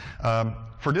myself.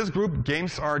 For this group,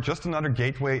 games are just another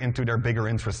gateway into their bigger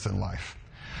interests in life.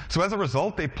 So as a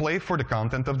result, they play for the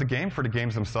content of the game, for the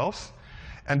games themselves.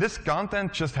 And this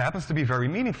content just happens to be very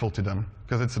meaningful to them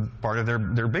because it's a part of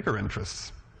their bigger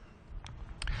interests.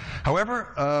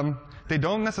 However, they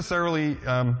don't necessarily,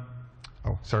 for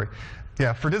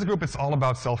this group, it's all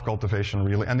about self-cultivation,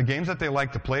 really. And the games that they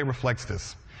like to play reflects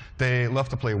this. They love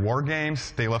to play war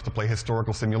games, they love to play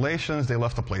historical simulations, they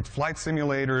love to play flight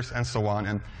simulators, and so on.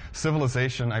 And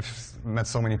Civilization, I've met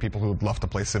so many people who would love to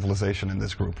play Civilization in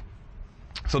this group.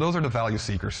 So those are the value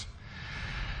seekers.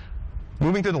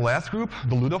 Moving to the last group,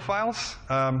 the ludophiles.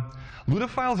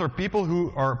 Ludophiles are people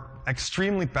who are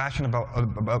extremely passionate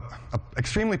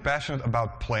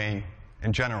about playing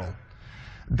in general.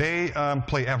 They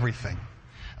play everything.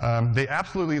 They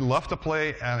absolutely love to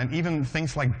play, and even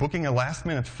things like booking a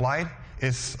last-minute flight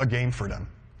is a game for them.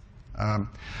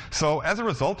 So as a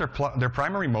result, their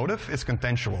primary motive is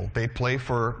consensual. They play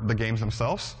for the games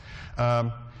themselves,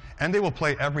 and they will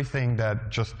play everything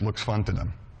that just looks fun to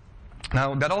them.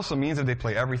 Now, that also means that they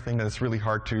play everything, that it's really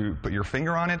hard to put your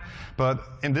finger on it. But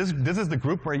in this is the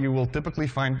group where you will typically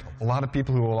find a lot of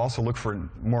people who will also look for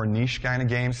more niche kind of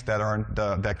games that aren't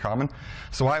that common.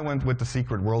 So I went with The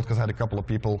Secret World because I had a couple of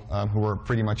people who were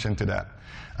pretty much into that.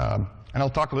 And I'll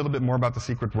talk a little bit more about The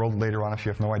Secret World later on if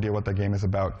you have no idea what that game is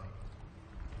about.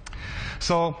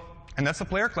 So, and that's the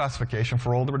player classification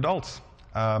for older adults.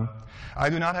 I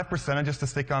do not have percentages to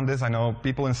stick on this. I know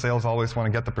people in sales always want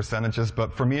to get the percentages,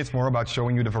 but for me it's more about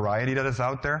showing you the variety that is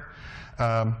out there.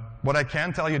 What I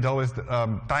can tell you, though, is that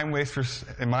time wasters,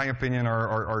 in my opinion,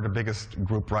 are the biggest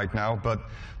group right now. But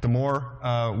the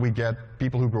more we get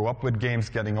people who grow up with games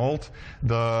getting old,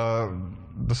 the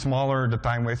smaller the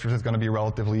time wasters is going to be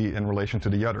relatively in relation to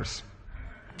the others.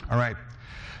 All right.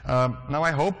 Now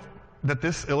I hope that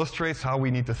this illustrates how we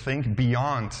need to think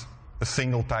beyond a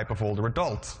single type of older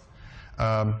adult.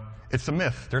 It's a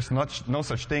myth. There's no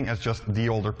such thing as just the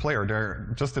older player.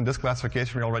 Just in this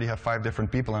classification, we already have 5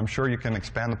 different people. I'm sure you can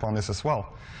expand upon this as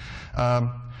well.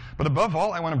 But above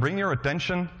all, I want to bring your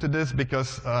attention to this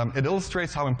because it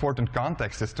illustrates how important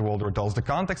context is to older adults. The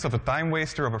context of a time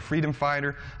waster, of a freedom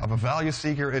fighter, of a value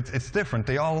seeker, it's different.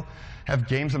 They all have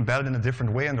games embedded in a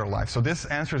different way in their life. So this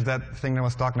answers that thing that I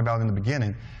was talking about in the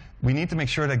beginning. We need to make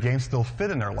sure that games still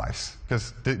fit in their lives,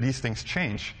 because these things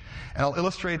change. And I'll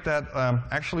illustrate that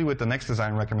actually with the next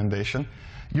design recommendation.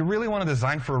 You really want to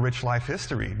design for a rich life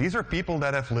history. These are people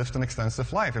that have lived an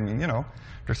extensive life. I mean, you know,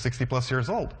 they're 60+ years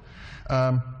old.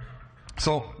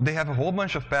 So they have a whole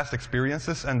bunch of past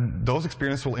experiences, and those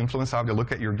experiences will influence how they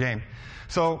look at your game.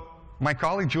 So my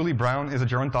colleague Julie Brown is a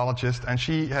gerontologist, and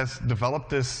she has developed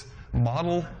this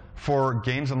model for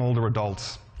games and older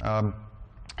adults.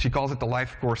 She calls it the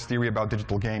life course theory about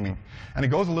digital gaming. And it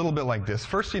goes a little bit like this.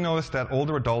 First, you notice that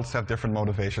older adults have different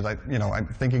motivations. I'm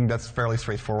thinking that's fairly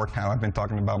straightforward now. I've been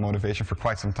talking about motivation for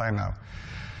quite some time now.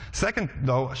 Second,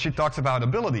 though, she talks about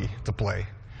ability to play.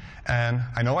 And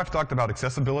I know I've talked about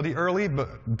accessibility early,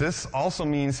 but this also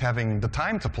means having the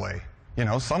time to play. You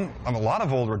know, a lot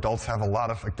of older adults have a lot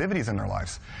of activities in their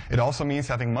lives. It also means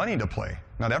having money to play.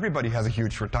 Not everybody has a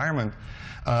huge retirement.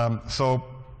 So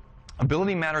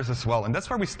ability matters as well, and that's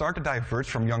where we start to diverge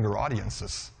from younger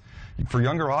audiences. For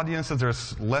younger audiences,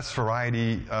 there's less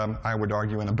variety, I would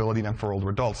argue, in ability than for older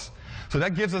adults. So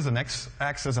that gives us an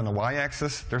x-axis and a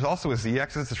y-axis. There's also a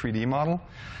z-axis, a 3D model,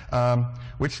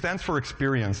 which stands for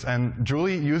experience. And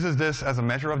Julie uses this as a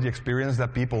measure of the experience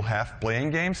that people have playing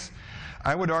games.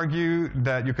 I would argue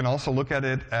that you can also look at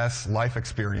it as life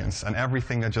experience and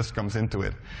everything that just comes into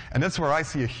it. And that's where I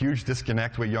see a huge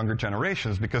disconnect with younger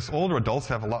generations, because older adults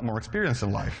have a lot more experience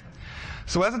in life.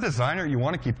 So as a designer, you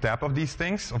want to keep tab of these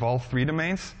things, of all 3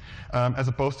 domains, as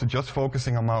opposed to just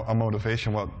focusing on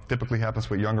motivation, what typically happens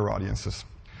with younger audiences.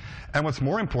 And what's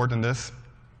more important is,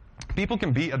 people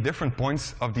can be at different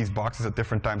points of these boxes at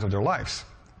different times of their lives.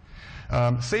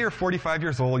 Say you're 45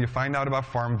 years old, you find out about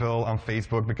Farmville on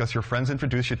Facebook because your friends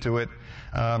introduce you to it.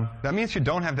 That means you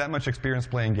don't have that much experience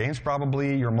playing games,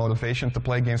 probably. Your motivation to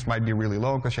play games might be really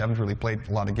low because you haven't really played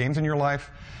a lot of games in your life.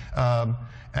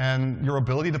 And your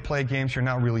ability to play games, you're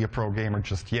not really a pro gamer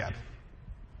just yet.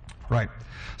 Right.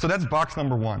 So that's box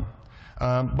number 1.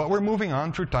 But we're moving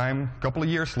on through time. A couple of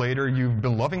years later, you've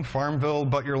been loving Farmville,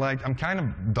 but you're like, I'm kind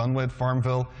of done with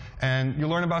Farmville. And you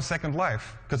learn about Second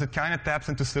Life, because it kind of taps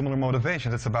into similar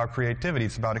motivations. It's about creativity.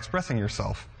 It's about expressing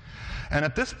yourself. And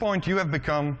at this point, you have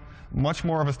become much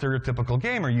more of a stereotypical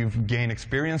gamer. You've gained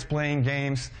experience playing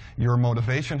games. Your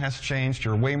motivation has changed.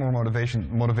 You're way more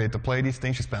motivated to play these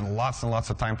things. You spend lots and lots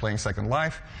of time playing Second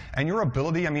Life. And your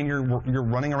ability, I mean, you're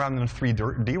running around in a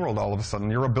 3D world all of a sudden.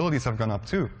 Your abilities have gone up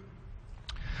too.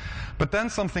 But then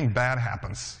something bad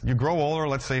happens. You grow older,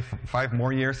 let's say 5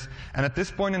 more years, and at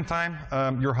this point in time,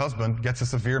 your husband gets a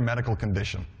severe medical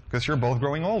condition, because you're both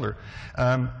growing older.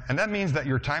 And that means that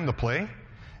your time to play,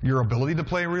 your ability to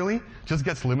play really, just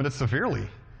gets limited severely.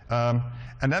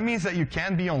 And that means that you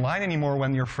can't be online anymore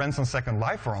when your friends on Second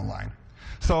Life are online.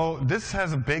 So this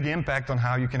has a big impact on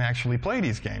how you can actually play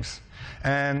these games.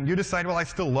 And you decide, well, I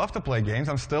still love to play games.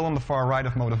 I'm still on the far right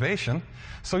of motivation.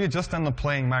 So you just end up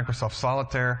playing Microsoft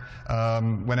Solitaire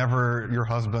whenever your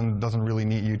husband doesn't really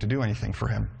need you to do anything for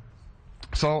him.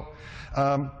 So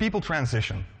people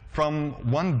transition from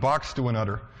one box to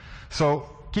another. So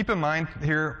keep in mind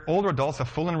here, older adults have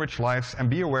full and rich lives, and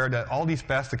be aware that all these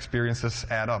past experiences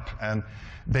add up, and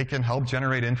they can help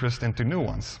generate interest into new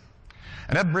ones.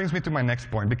 And that brings me to my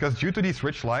next point, because due to these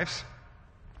rich lives,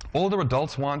 older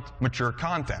adults want mature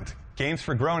content, games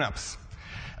for grown-ups.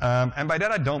 And by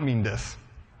that I don't mean this.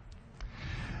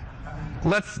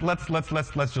 Let's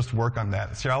just work on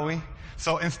that, shall we?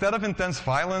 So instead of intense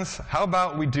violence, how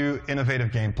about we do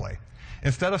innovative gameplay?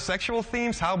 Instead of sexual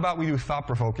themes, how about we do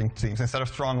thought-provoking themes? Instead of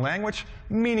strong language,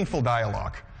 meaningful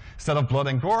dialogue. Instead of blood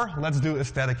and gore, let's do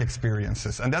aesthetic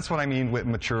experiences. And that's what I mean with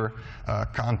mature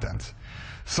content.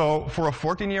 So for a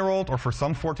 14-year-old, or for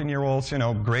some 14-year-olds,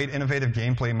 great innovative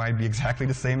gameplay might be exactly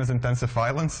the same as intensive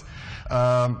violence.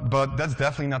 But that's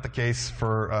definitely not the case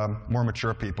for more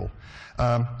mature people.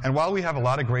 And while we have a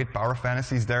lot of great power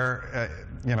fantasies there,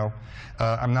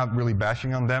 I'm not really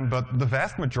bashing on them, but the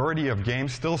vast majority of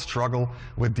games still struggle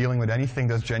with dealing with anything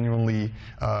that's genuinely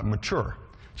mature.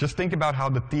 Just think about how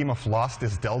the theme of Lost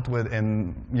is dealt with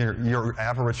in your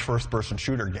average first-person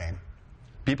shooter game.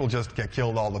 People just get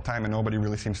killed all the time, and nobody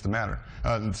really seems to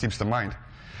mind.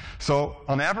 So,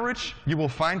 on average, you will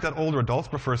find that older adults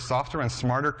prefer softer and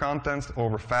smarter content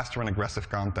over faster and aggressive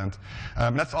content.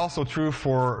 That's also true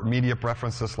for media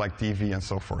preferences like TV and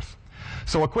so forth.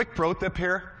 So, a quick pro tip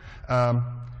here.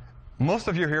 Most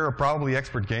of you here are probably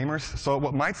expert gamers, so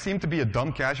what might seem to be a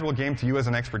dumb casual game to you as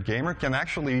an expert gamer can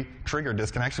actually trigger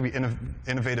this, can actually be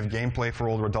innovative gameplay for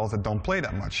older adults that don't play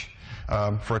that much,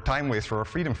 for a time waster or a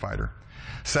freedom fighter.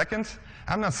 Second,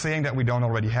 I'm not saying that we don't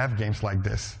already have games like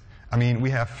this. I mean,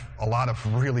 we have a lot of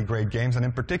really great games, and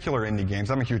in particular indie games.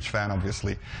 I'm a huge fan,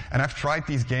 obviously. And I've tried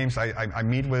these games. I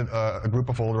meet with a group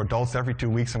of older adults every 2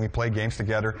 weeks, and we play games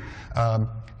together.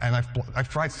 And I've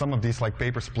tried some of these, like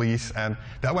Papers, Please, and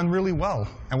that went really well.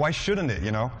 And why shouldn't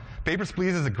it, Papers,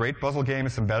 Please is a great puzzle game.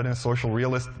 It's embedded in a social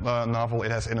realist novel.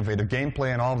 It has innovative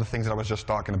gameplay and all of the things that I was just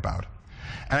talking about.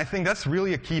 And I think that's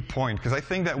really a key point, because I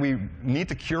think that we need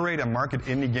to curate and market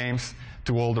indie games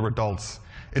to older adults.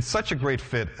 It's such a great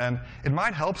fit, and it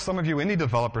might help some of you indie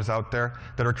developers out there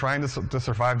that are trying to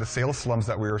survive the sales slumps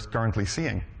that we're currently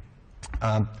seeing.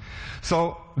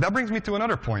 So that brings me to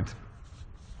another point.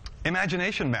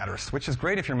 Imagination matters, which is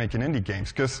great if you're making indie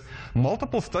games, because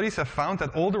multiple studies have found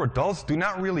that older adults do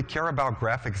not really care about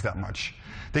graphics that much.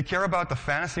 They care about the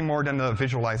fantasy more than the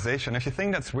visualization. If you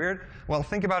think that's weird, well,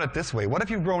 think about it this way. What if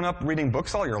you've grown up reading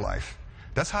books all your life?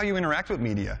 That's how you interact with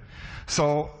media.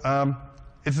 So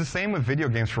it's the same with video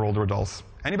games for older adults.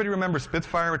 Anybody remember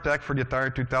Spitfire Attack for the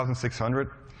Atari 2600?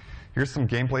 Here's some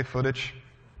gameplay footage.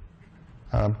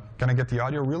 Can I get the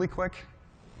audio really quick?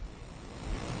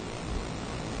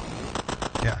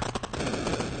 Yeah.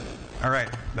 All right,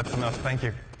 that's enough. Thank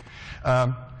you.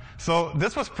 So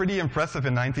this was pretty impressive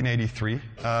in 1983.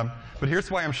 But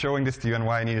here's why I'm showing this to you and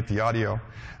why I needed the audio.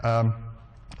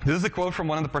 This is a quote from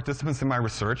one of the participants in my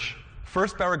research.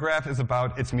 First paragraph is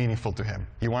about it's meaningful to him.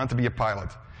 He wanted to be a pilot.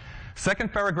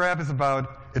 Second paragraph is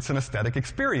about it's an aesthetic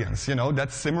experience.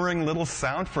 That simmering little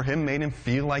sound for him made him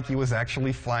feel like he was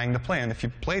actually flying the plane. If you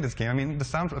play this game, I mean, the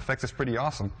sound effects is pretty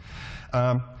awesome.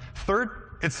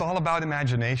 Third, it's all about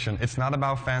imagination. It's not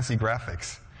about fancy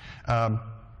graphics.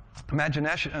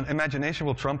 Imagination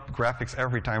will trump graphics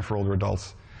every time for older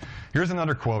adults. Here's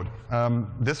another quote.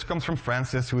 This comes from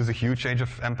Francis, who is a huge Age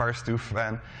of Empires 2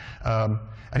 fan.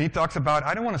 And he talks about,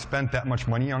 I don't want to spend that much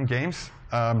money on games.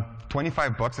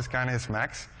 $25 is kind of his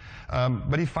max.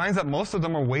 But he finds that most of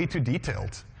them are way too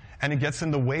detailed. And it gets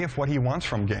in the way of what he wants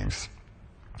from games.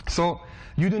 So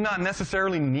you do not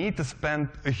necessarily need to spend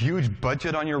a huge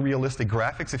budget on your realistic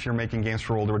graphics if you're making games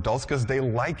for older adults, because they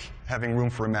like having room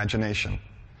for imagination.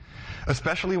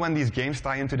 Especially when these games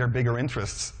tie into their bigger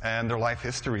interests and their life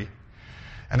history.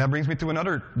 And that brings me to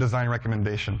another design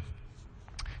recommendation.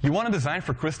 You want to design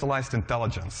for crystallized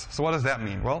intelligence. So what does that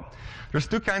mean? Well, there's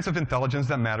two kinds of intelligence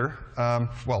that matter.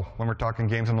 When we're talking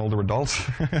games on older adults.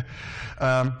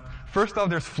 First off,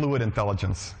 there's fluid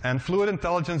intelligence. And fluid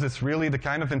intelligence is really the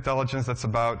kind of intelligence that's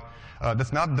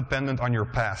not dependent on your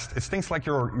past. It's things like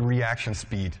your reaction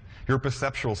speed, your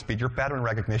perceptual speed, your pattern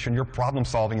recognition, your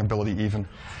problem-solving ability even.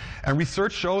 And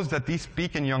research shows that these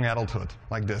peak in young adulthood,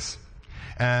 like this.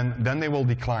 And then they will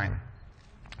decline.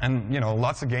 And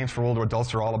lots of games for older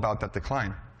adults are all about that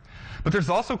decline. But there's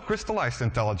also crystallized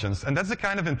intelligence, and that's the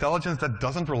kind of intelligence that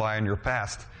doesn't rely on your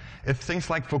past. It's things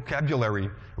like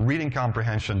vocabulary, reading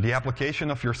comprehension, the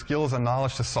application of your skills and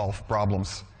knowledge to solve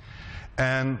problems.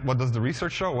 And what does the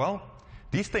research show? Well,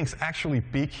 these things actually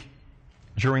peak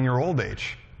during your old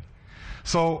age.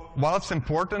 So while it's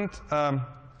important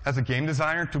as a game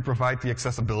designer to provide the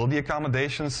accessibility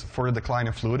accommodations for the decline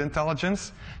in fluid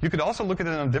intelligence, you could also look at it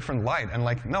in a different light and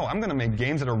no, I'm going to make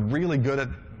games that are really good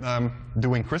at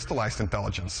doing crystallized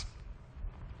intelligence.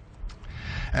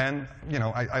 And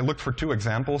I looked for two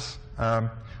examples,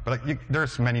 but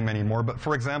there's many, many more. But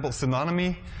for example,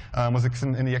 Synonymy was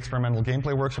in the experimental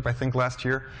gameplay workshop, I think, last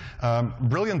year.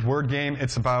 Brilliant word game.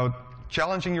 It's about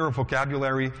challenging your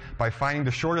vocabulary by finding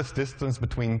the shortest distance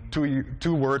between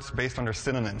two words based on their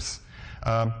synonyms.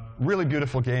 Really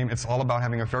beautiful game. It's all about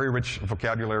having a very rich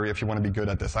vocabulary if you want to be good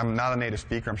at this. I'm not a native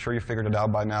speaker. I'm sure you figured it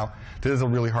out by now. This is a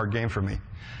really hard game for me.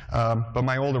 But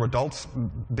my older adults,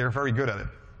 they're very good at it.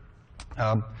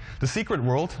 The Secret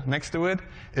World, next to it,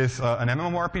 is an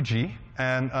MMORPG,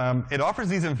 and it offers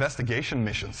these investigation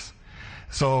missions.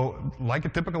 So, like a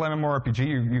typical MMORPG,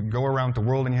 you go around the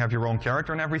world and you have your own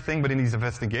character and everything, but in these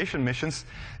investigation missions,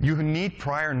 you need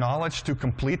prior knowledge to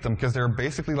complete them, because they're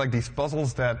basically like these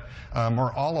puzzles that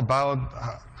are all about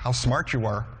how smart you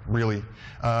are, really.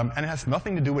 And it has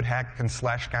nothing to do with hack and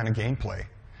slash kind of gameplay.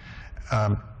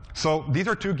 So these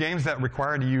are two games that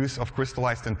require the use of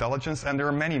crystallized intelligence, and there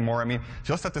are many more. I mean,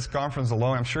 just at this conference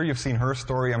alone, I'm sure you've seen her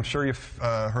story. I'm sure you've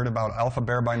heard about Alpha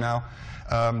Bear by now.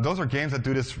 Those are games that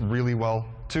do this really well,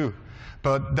 too.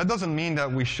 But that doesn't mean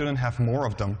that we shouldn't have more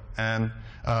of them, and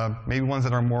maybe ones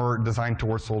that are more designed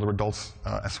towards older adults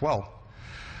as well.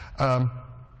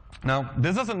 Now,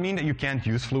 this doesn't mean that you can't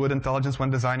use fluid intelligence when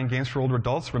designing games for older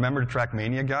adults. Remember the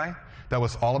Trackmania guy? That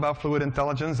was all about fluid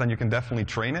intelligence, and you can definitely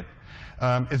train it.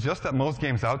 It's just that most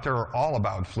games out there are all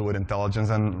about fluid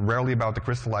intelligence and rarely about the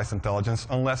crystallized intelligence,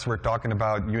 unless we're talking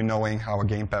about you knowing how a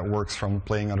gamepad works from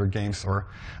playing other games or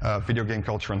video game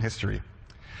culture and history.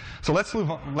 So let's move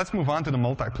on to the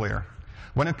multiplayer.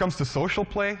 When it comes to social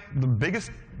play, the biggest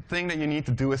thing that you need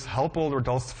to do is help older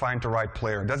adults to find the right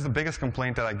player. That's the biggest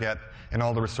complaint that I get in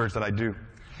all the research that I do.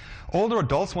 Older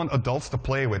adults want adults to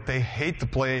play with. They hate to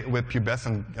play with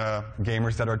pubescent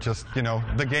gamers that are just, you know,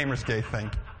 the gamer's gay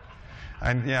thing.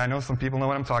 And yeah, I know some people know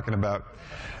what I'm talking about.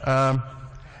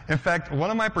 In fact, one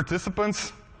of my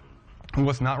participants, who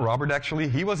was not Robert actually,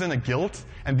 he was in a guild,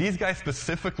 and these guys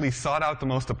specifically sought out the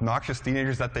most obnoxious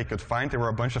teenagers that they could find. They were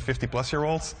a bunch of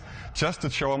 50-plus-year-olds, just to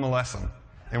show them a lesson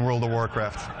in World of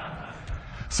Warcraft.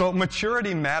 So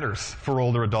maturity matters for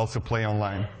older adults who play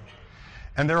online.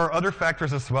 And there are other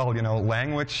factors as well, you know,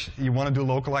 language. You want to do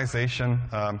localization,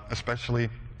 especially,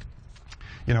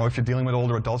 you know, if you're dealing with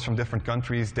older adults from different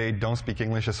countries, they don't speak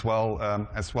English as well.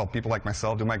 People like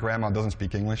myself do. My grandma doesn't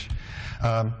speak English.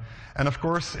 And of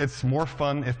course, it's more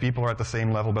fun if people are at the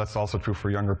same level, but it's also true for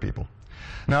younger people.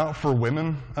 Now, for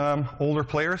women, older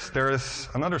players, there is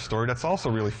another story that's also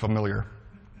really familiar.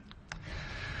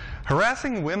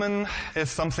 Harassing women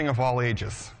is something of all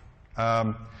ages.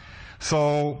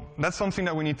 So that's something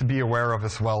that we need to be aware of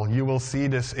as well. You will see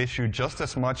this issue just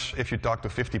as much if you talk to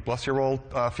 50-plus-year-old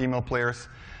female players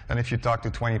than if you talk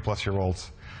to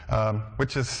 20-plus-year-olds,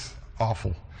 which is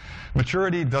awful.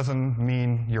 Maturity doesn't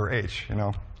mean your age, you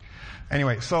know.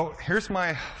 Anyway, so here's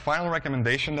my final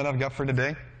recommendation that I've got for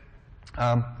today.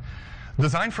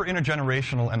 Design for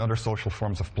intergenerational and other social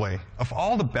forms of play. Of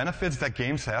all the benefits that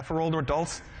games have for older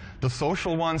adults, the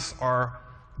social ones are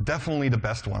definitely the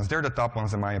best ones. They're the top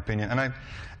ones in my opinion. And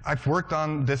I've worked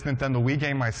on this Nintendo Wii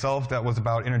game myself that was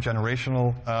about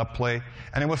intergenerational play,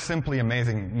 and it was simply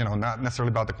amazing. You know, not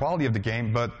necessarily about the quality of the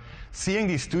game, but seeing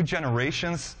these two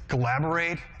generations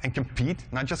collaborate and compete,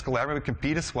 not just collaborate, but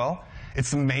compete as well,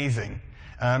 it's amazing.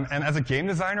 And as a game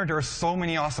designer, there are so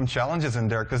many awesome challenges in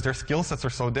there because their skill sets are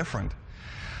so different.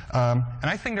 And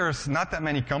I think there's not that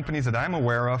many companies that I'm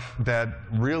aware of that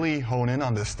really hone in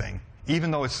on this thing,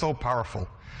 even though it's so powerful.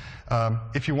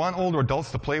 If you want older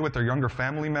adults to play with their younger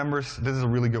family members, this is a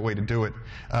really good way to do it.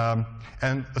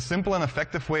 And a simple and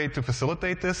effective way to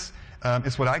facilitate this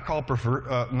is what I call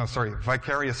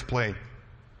vicarious play.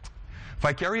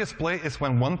 Vicarious play is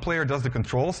when one player does the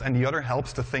controls and the other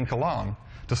helps to think along,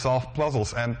 to solve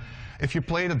puzzles. And if you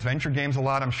played adventure games a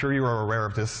lot, I'm sure you are aware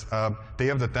of this. Day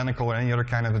of the Tentacle or any other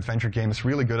kind of adventure game is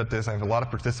really good at this. I have a lot of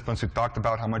participants who talked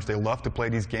about how much they love to play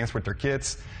these games with their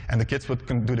kids, and the kids would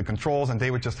do the controls and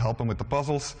they would just help them with the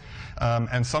puzzles.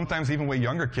 And sometimes even with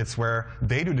younger kids where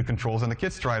they do the controls and the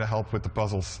kids try to help with the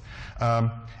puzzles.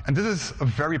 And this is a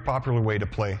very popular way to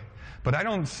play. But I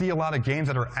don't see a lot of games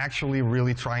that are actually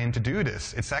really trying to do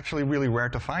this. It's actually really rare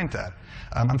to find that.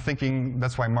 I'm thinking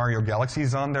that's why Mario Galaxy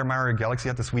is on there. Mario Galaxy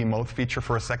had this Wiimote feature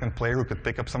for a second player who could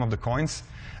pick up some of the coins.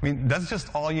 I mean, that's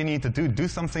just all you need to do. Do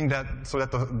something so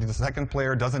that the second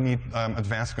player doesn't need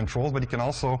advanced controls, but he can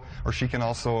also, or she can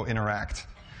also interact.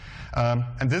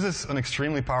 And this is an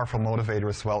extremely powerful motivator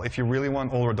as well. If you really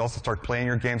want older adults to start playing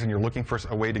your games and you're looking for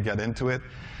a way to get into it,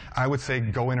 I would say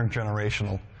go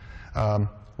intergenerational.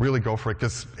 Really go for it,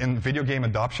 because in video game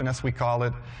adoption, as we call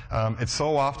it, it's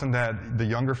so often that the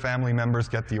younger family members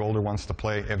get the older ones to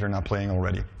play if they're not playing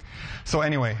already. So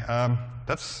anyway,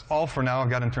 that's all for now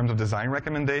I've got in terms of design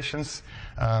recommendations.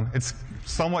 It's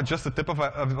somewhat just the tip of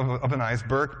an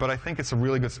iceberg, but I think it's a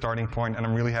really good starting point, and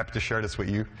I'm really happy to share this with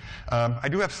you. I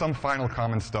do have some final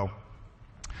comments, though.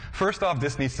 First off,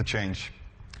 this needs to change.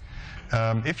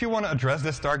 If you want to address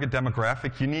this target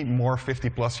demographic, you need more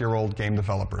 50-plus-year-old game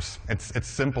developers. It's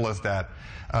simple as that.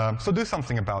 So do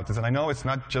something about this. And I know it's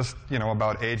not just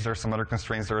about age. There are some other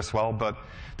constraints there as well, but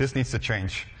this needs to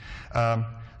change.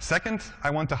 Second,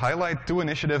 I want to highlight 2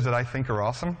 initiatives that I think are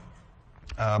awesome.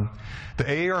 The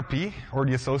AARP, or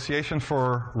the Association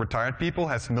for Retired People,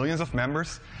 has millions of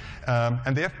members,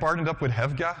 and they have partnered up with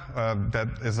HEVGA, that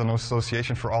is an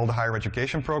association for all the higher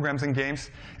education programs in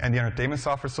games, and the Entertainment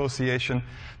Software Association,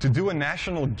 to do a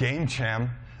national game jam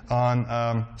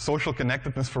on social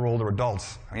connectedness for older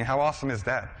adults. I mean, how awesome is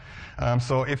that?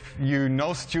 So if you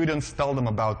know students, tell them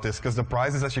about this, because the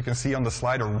prizes, as you can see on the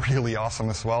slide, are really awesome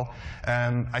as well,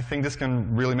 and I think this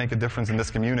can really make a difference in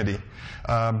this community.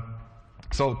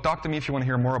 So talk to me if you want to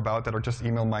hear more about that, or just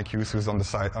email Mike Hughes, who's on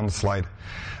the slide.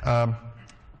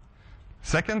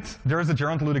 Second, there is the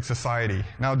Geronto-Aeshetics Society.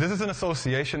 Now, this is an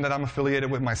association that I'm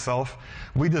affiliated with myself.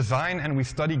 We design and we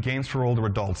study games for older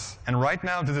adults. And right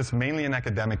now, this is mainly an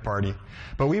academic party.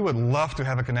 But we would love to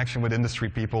have a connection with industry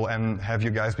people and have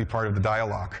you guys be part of the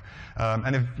dialogue.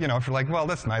 And if you're like, well,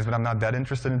 that's nice, but I'm not that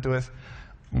interested into it,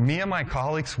 me and my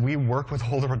colleagues, we work with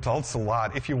older adults a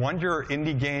lot. If you want your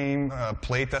indie game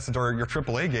play tested, or your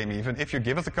AAA game even, if you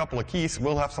give us a couple of keys,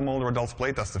 we'll have some older adults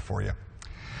play tested for you.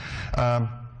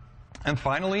 And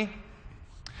finally,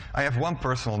 I have one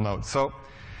personal note. So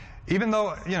even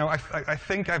though I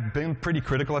think I've been pretty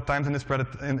critical at times in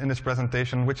this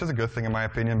presentation, which is a good thing in my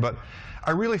opinion, but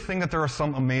I really think that there are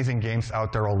some amazing games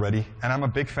out there already, and I'm a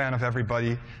big fan of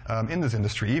everybody in this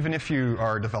industry, even if you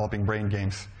are developing brain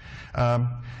games.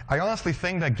 I honestly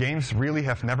think that games really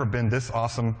have never been this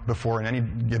awesome before in any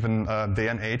given day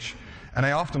and age. And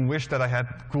I often wish that I had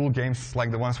cool games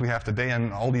like the ones we have today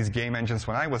and all these game engines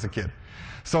when I was a kid.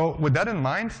 So with that in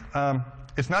mind,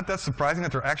 it's not that surprising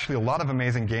that there are actually a lot of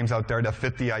amazing games out there that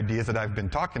fit the ideas that I've been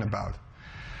talking about.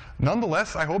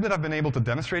 Nonetheless, I hope that I've been able to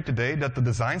demonstrate today that the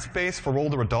design space for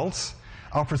older adults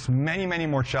offers many, many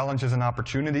more challenges and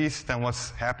opportunities than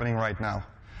what's happening right now.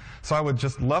 So I would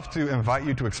just love to invite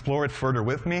you to explore it further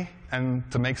with me and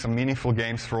to make some meaningful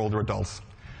games for older adults.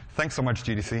 Thanks so much,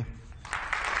 GDC.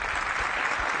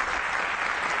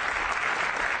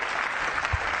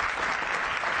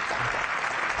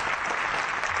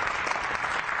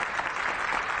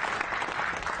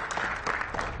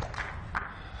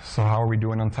 So how are we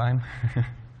doing on time?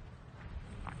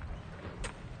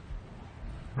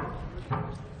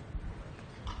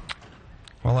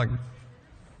 Well, like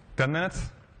 10 minutes?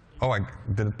 Oh, I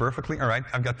did it perfectly? All right,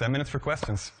 I've got 10 minutes for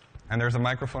questions. And there's a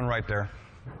microphone right there.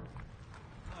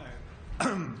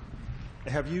 Hi.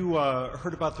 Have you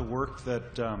heard about the work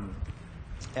that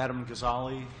Adam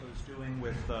Ghazali was doing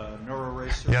with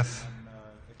NeuroRacer? Yes.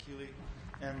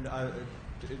 And Akili? And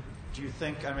do you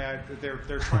think, I mean,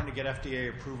 they're trying to get FDA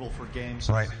approval for games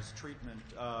right. as treatment.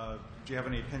 Do you have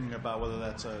any opinion about whether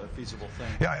that's a feasible thing?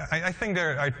 Yeah, I think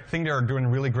they're doing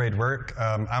really great work.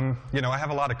 I have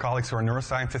a lot of colleagues who are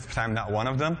neuroscientists, but I'm not one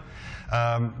of them.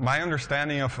 My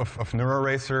understanding of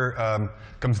NeuroRacer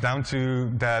comes down to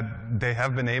that they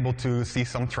have been able to see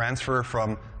some transfer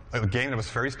from a game that was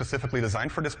very specifically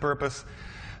designed for this purpose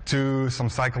to some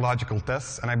psychological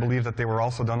tests, and I believe that they were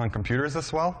also done on computers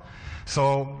as well.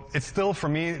 So it's still, for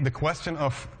me, the question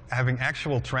of having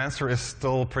actual transfer is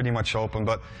still pretty much open.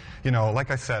 But,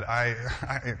 like I said,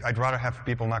 I'd rather have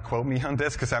people not quote me on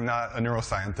this because I'm not a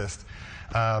neuroscientist.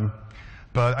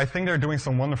 But I think they're doing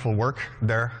some wonderful work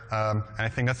there, and I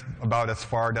think that's about as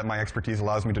far that my expertise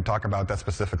allows me to talk about that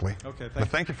specifically. Okay, but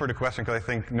thank you for the question, because I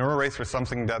think NeuroRacer is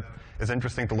something that is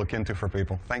interesting to look into for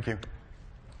people. Thank you.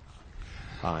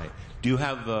 Hi. Do you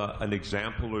have an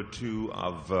example or two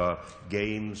of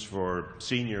games for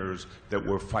seniors that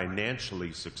were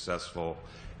financially successful,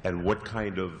 and what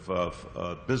kind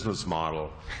of business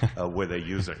model were they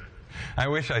using? I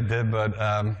wish I did, but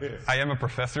I am a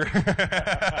professor.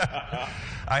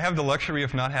 I have the luxury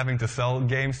of not having to sell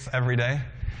games every day.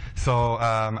 So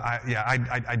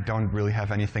I don't really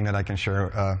have anything that I can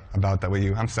share about that with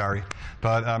you. I'm sorry.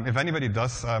 But if anybody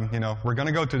does, we're going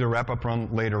to go to the wrap-up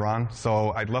run later on,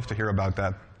 so I'd love to hear about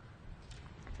that.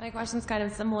 My question's kind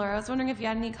of similar. I was wondering if you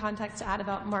had any context to add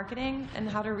about marketing and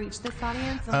how to reach this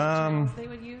audience and what channels they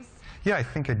would use. Yeah, I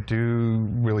think I do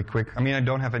really quick. I mean, I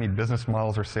don't have any business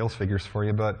models or sales figures for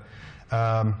you, but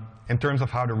in terms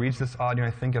of how to reach this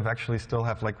audience, I think I've actually still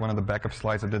have like one of the backup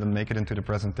slides that didn't make it into the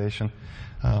presentation.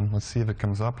 Let's see if it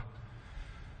comes up.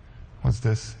 What's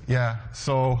this? Yeah,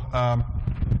 so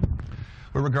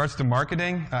with regards to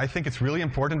marketing, I think it's really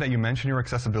important that you mention your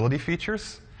accessibility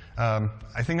features. I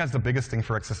think that's the biggest thing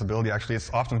for accessibility, actually.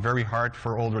 It's often very hard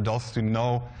for older adults to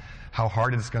know how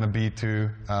hard it's going to be to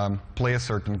play a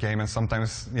certain game. And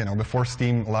sometimes, before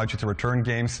Steam allowed you to return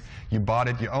games, you bought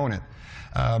it, you own it.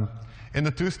 In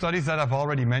the 2 studies that I've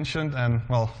already mentioned, and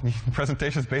well, the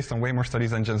presentation is based on way more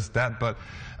studies than just that, but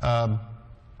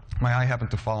my eye happened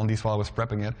to fall on these while I was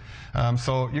prepping it.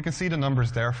 So you can see the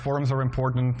numbers there. Forums are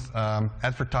important,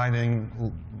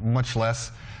 advertising much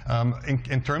less.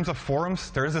 In terms of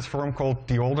forums, there is this forum called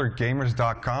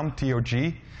theoldergamers.com,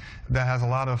 TOG, that has a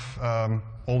lot of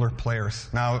older players.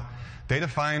 Now, they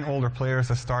define older players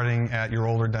as starting at you're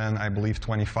older than, I believe,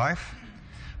 25.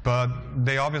 But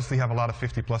they obviously have a lot of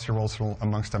 50-plus-year-olds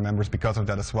amongst their members because of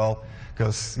that as well,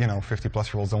 because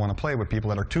 50-plus-year-olds don't want to play with people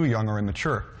that are too young or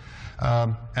immature.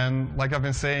 And like I've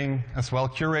been saying as well,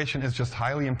 curation is just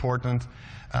highly important.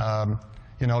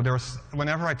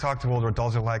 Whenever I talk to older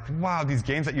adults, they're like, wow, these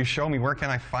games that you show me, where can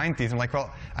I find these? I'm like,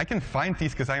 well, I can find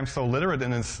these because I am so literate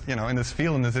in this, in this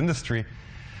field, in this industry.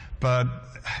 But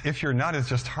if you're not, it's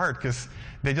just hard because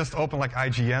they just open like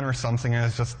IGN or something, and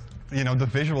it's just, the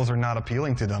visuals are not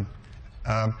appealing to them.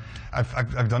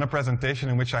 I've done a presentation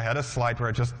in which I had a slide where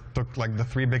I just took like the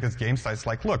 3 biggest game sites,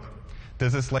 like, look,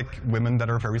 this is like women that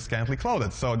are very scantily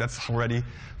clothed. So that's already,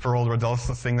 for older adults,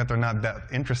 a thing that they're not that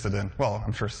interested in. Well,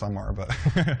 I'm sure some are, but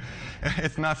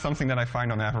it's not something that I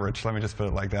find on average. Let me just put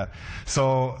it like that.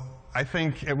 So I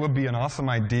think it would be an awesome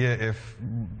idea if,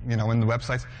 in the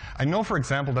websites. I know, for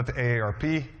example, that the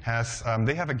AARP has,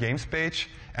 they have a games page,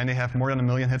 and they have more than 1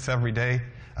 million hits every day.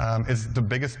 It's the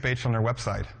biggest page on their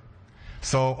website.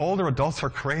 So older adults are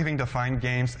craving to find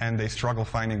games, and they struggle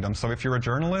finding them. So if you're a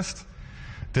journalist,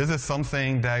 this is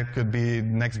something that could be the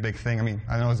next big thing. I mean,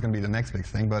 I know it's going to be the next big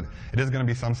thing, but it is going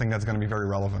to be something that's going to be very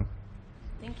relevant.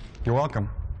 Thank you. You're welcome.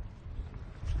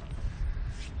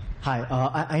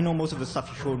 Hi, I know most of the stuff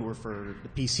you showed were for the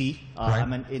PC. Right.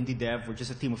 I'm an indie dev. We're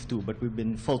just a team of 2, but we've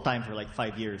been full-time for like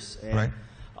 5 years. And, right.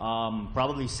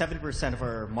 Probably 70% of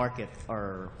our market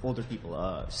are older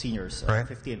people, seniors, right.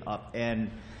 50 and up.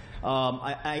 And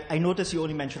I noticed you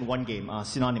only mentioned one game,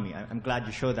 Synonymy. I'm glad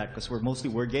you showed that because we're mostly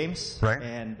word games. Right.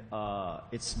 And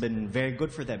it's been very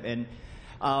good for them. And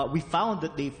we found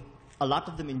that a lot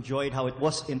of them enjoyed how it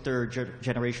was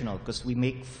intergenerational because we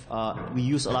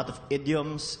use a lot of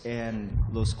idioms and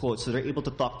those quotes, so they're able to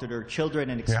talk to their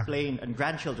children and explain and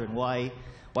grandchildren why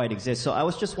it exists. So I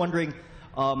was just wondering,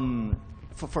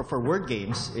 for word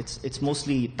games, it's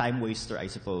mostly time waster, I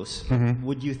suppose. Mm-hmm.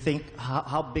 Would you think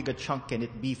how big a chunk can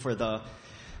it be for the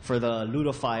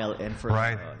ludophile and for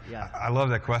right? I love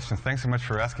that question. Thanks so much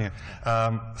for asking it.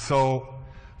 So,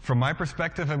 from my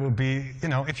perspective, it would be,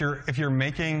 if you're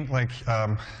making like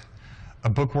a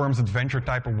bookworms adventure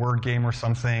type of word game or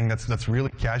something that's really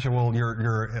casual,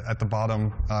 you're at the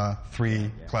bottom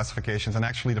 3 classifications. And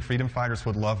actually, the Freedom Fighters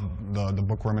would love the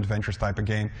bookworm adventures type of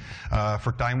game.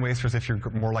 For time wasters, if you're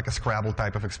more like a Scrabble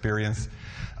type of experience.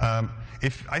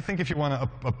 I think if you want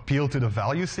to appeal to the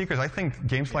value seekers, I think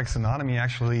games like Synonymy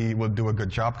actually would do a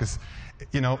good job because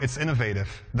it's innovative.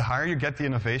 The higher you get the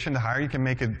innovation, the higher you can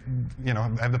make it,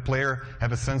 have the player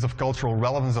have a sense of cultural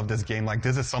relevance of this game. Like,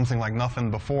 this is something like nothing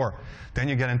before. Then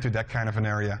you get into that kind of an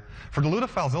area. For the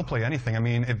ludophiles, they'll play anything. I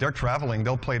mean, if they're traveling,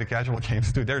 they'll play the casual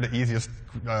games too. They're the easiest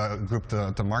group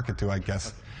to market to, I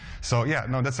guess. So yeah,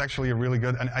 no, that's actually a really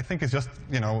good, and I think it's just,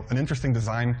 an interesting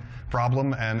design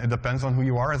problem, and it depends on who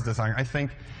you are as a designer. I think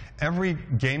every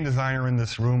game designer in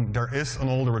this room, there is an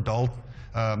older adult.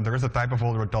 There is a type of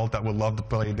older adult that would love to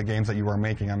play the games that you are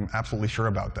making. I'm absolutely sure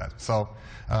about that. So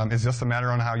it's just a matter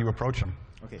on how you approach them.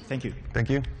 Okay, thank you. Thank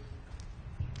you.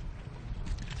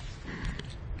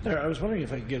 I was wondering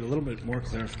if I could get a little bit more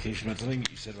clarification about something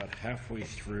you said about halfway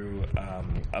through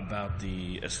about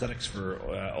the aesthetics for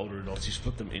older adults. You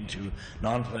split them into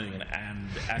non-playing and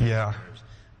active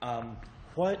players.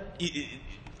 What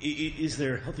is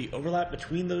there healthy overlap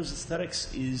between those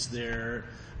aesthetics? Is there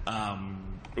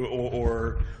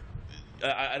or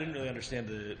I didn't really understand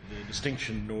the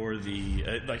distinction nor the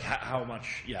how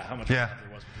much overlap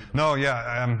there was between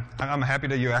them. No, I'm happy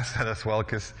that you asked that as well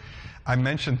because I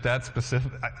mentioned that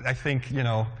specific. I think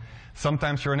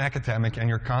sometimes you're an academic and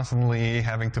you're constantly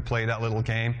having to play that little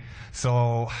game.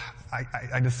 So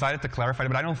I decided to clarify it,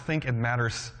 but I don't think it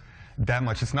matters that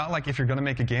much. It's not like if you're going to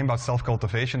make a game about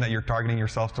self-cultivation that you're targeting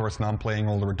yourself towards non-playing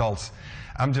older adults.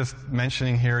 I'm just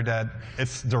mentioning here that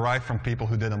it's derived from people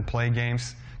who didn't play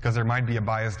games because there might be a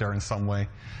bias there in some way.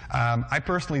 I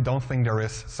personally don't think there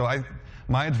is. So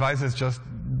my advice is just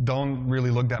don't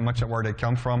really look that much at where they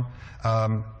come from.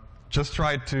 Just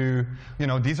try to,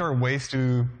 these are ways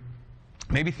to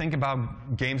maybe think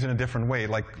about games in a different way.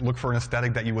 Like, look for an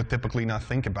aesthetic that you would typically not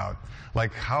think about.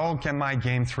 Like, how can my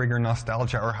game trigger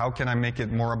nostalgia, or how can I make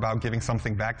it more about giving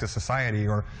something back to society?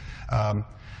 Or,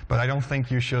 but I don't think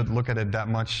you should look at it that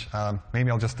much.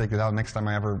 Maybe I'll just take it out next time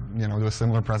I ever, do a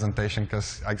similar presentation,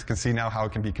 because I can see now how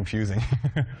it can be confusing.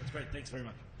 That's great. Thanks very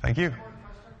much. Thank you.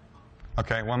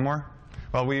 Okay, one more?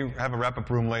 Well, we have a wrap-up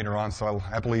room later on, so I'll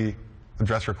happily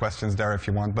address your questions there if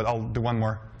you want, but I'll do one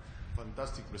more.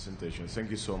 Fantastic presentation. Thank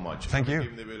you so much. Thank you. I'm a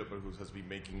game developer who has been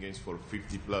making games for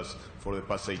 50 plus for the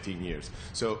past 18 years.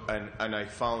 So, and I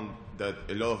found that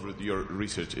a lot of your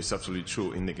research is absolutely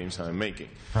true in the games that I'm making.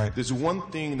 Right. There's one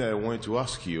thing that I wanted to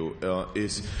ask you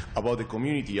is about the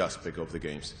community aspect of the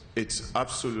games. It's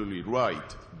absolutely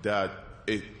right that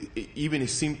even a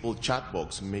simple chat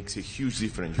box makes a huge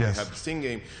difference. You Yes. can have the same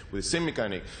game with the same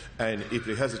mechanic, and if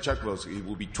it has a chat box, it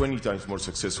will be 20 times more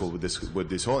successful with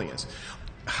this audience.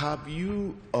 Have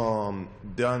you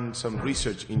done some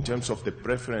research in terms of the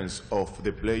preference of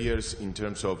the players in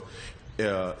terms of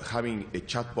having a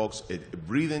chat box, a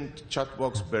breathing chat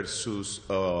box versus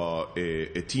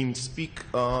a TeamSpeak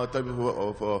type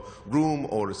of room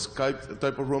or Skype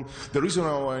type of room? The reason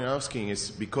why I'm asking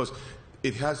is because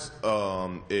it has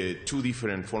two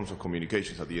different forms of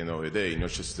communications at the end of the day, not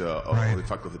just Right. of the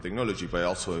fact of the technology, but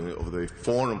also of the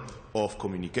form of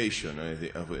communication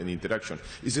of an interaction.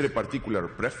 Is there a particular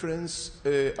preference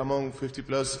among 50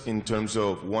 plus in terms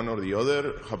of one or the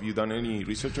other? Have you done any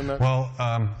research on that? Well,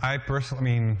 I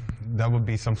personally, that would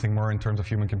be something more in terms of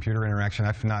human-computer interaction.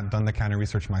 I've not done the kind of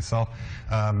research myself.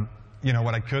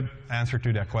 What I could answer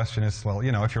to that question is, well,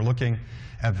 if you're looking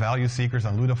at value seekers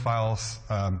and ludophiles,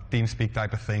 TeamSpeak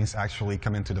type of things actually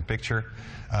come into the picture,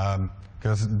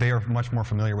 because they are much more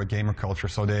familiar with gamer culture,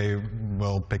 so they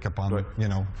will pick up on, Right.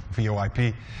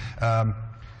 VoIP.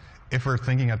 If we're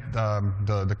thinking at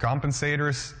the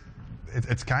compensators,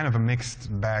 it's kind of a mixed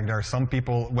bag. There are some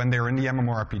people, when they're in the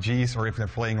MMORPGs or if they're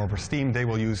playing over Steam, they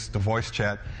will use the voice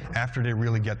chat after they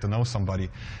really get to know somebody.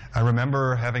 I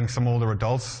remember having some older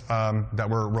adults that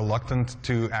were reluctant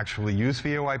to actually use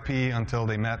VoIP until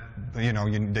they met,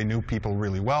 they knew people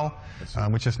really well,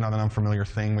 which is not an unfamiliar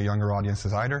thing with younger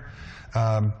audiences either.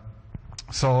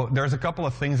 So there's a couple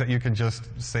of things that you can just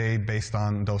say based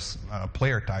on those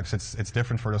player types. It's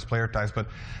different for those player types, but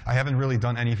I haven't really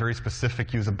done any very specific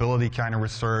usability kind of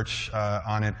research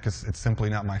on it because it's simply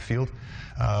not my field.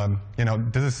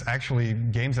 This is actually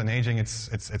games and aging.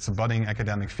 It's a budding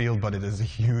academic field, but it is a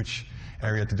huge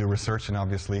area to do research in,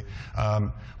 obviously.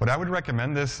 What I would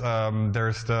recommend is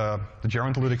there's the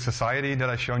Geronto-aeshetics Society that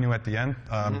I've shown you at the end.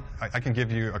 I can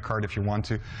give you a card if you want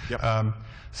to. Yep.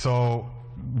 So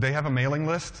they have a mailing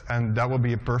list, and that would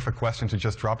be a perfect question to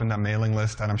just drop in that mailing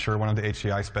list, and I'm sure one of the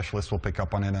HCI specialists will pick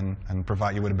up on it and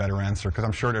provide you with a better answer, because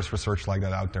I'm sure there's research like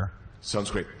that out there.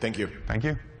 Sounds great. Thank you. Thank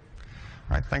you. All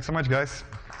right, thanks so much, guys.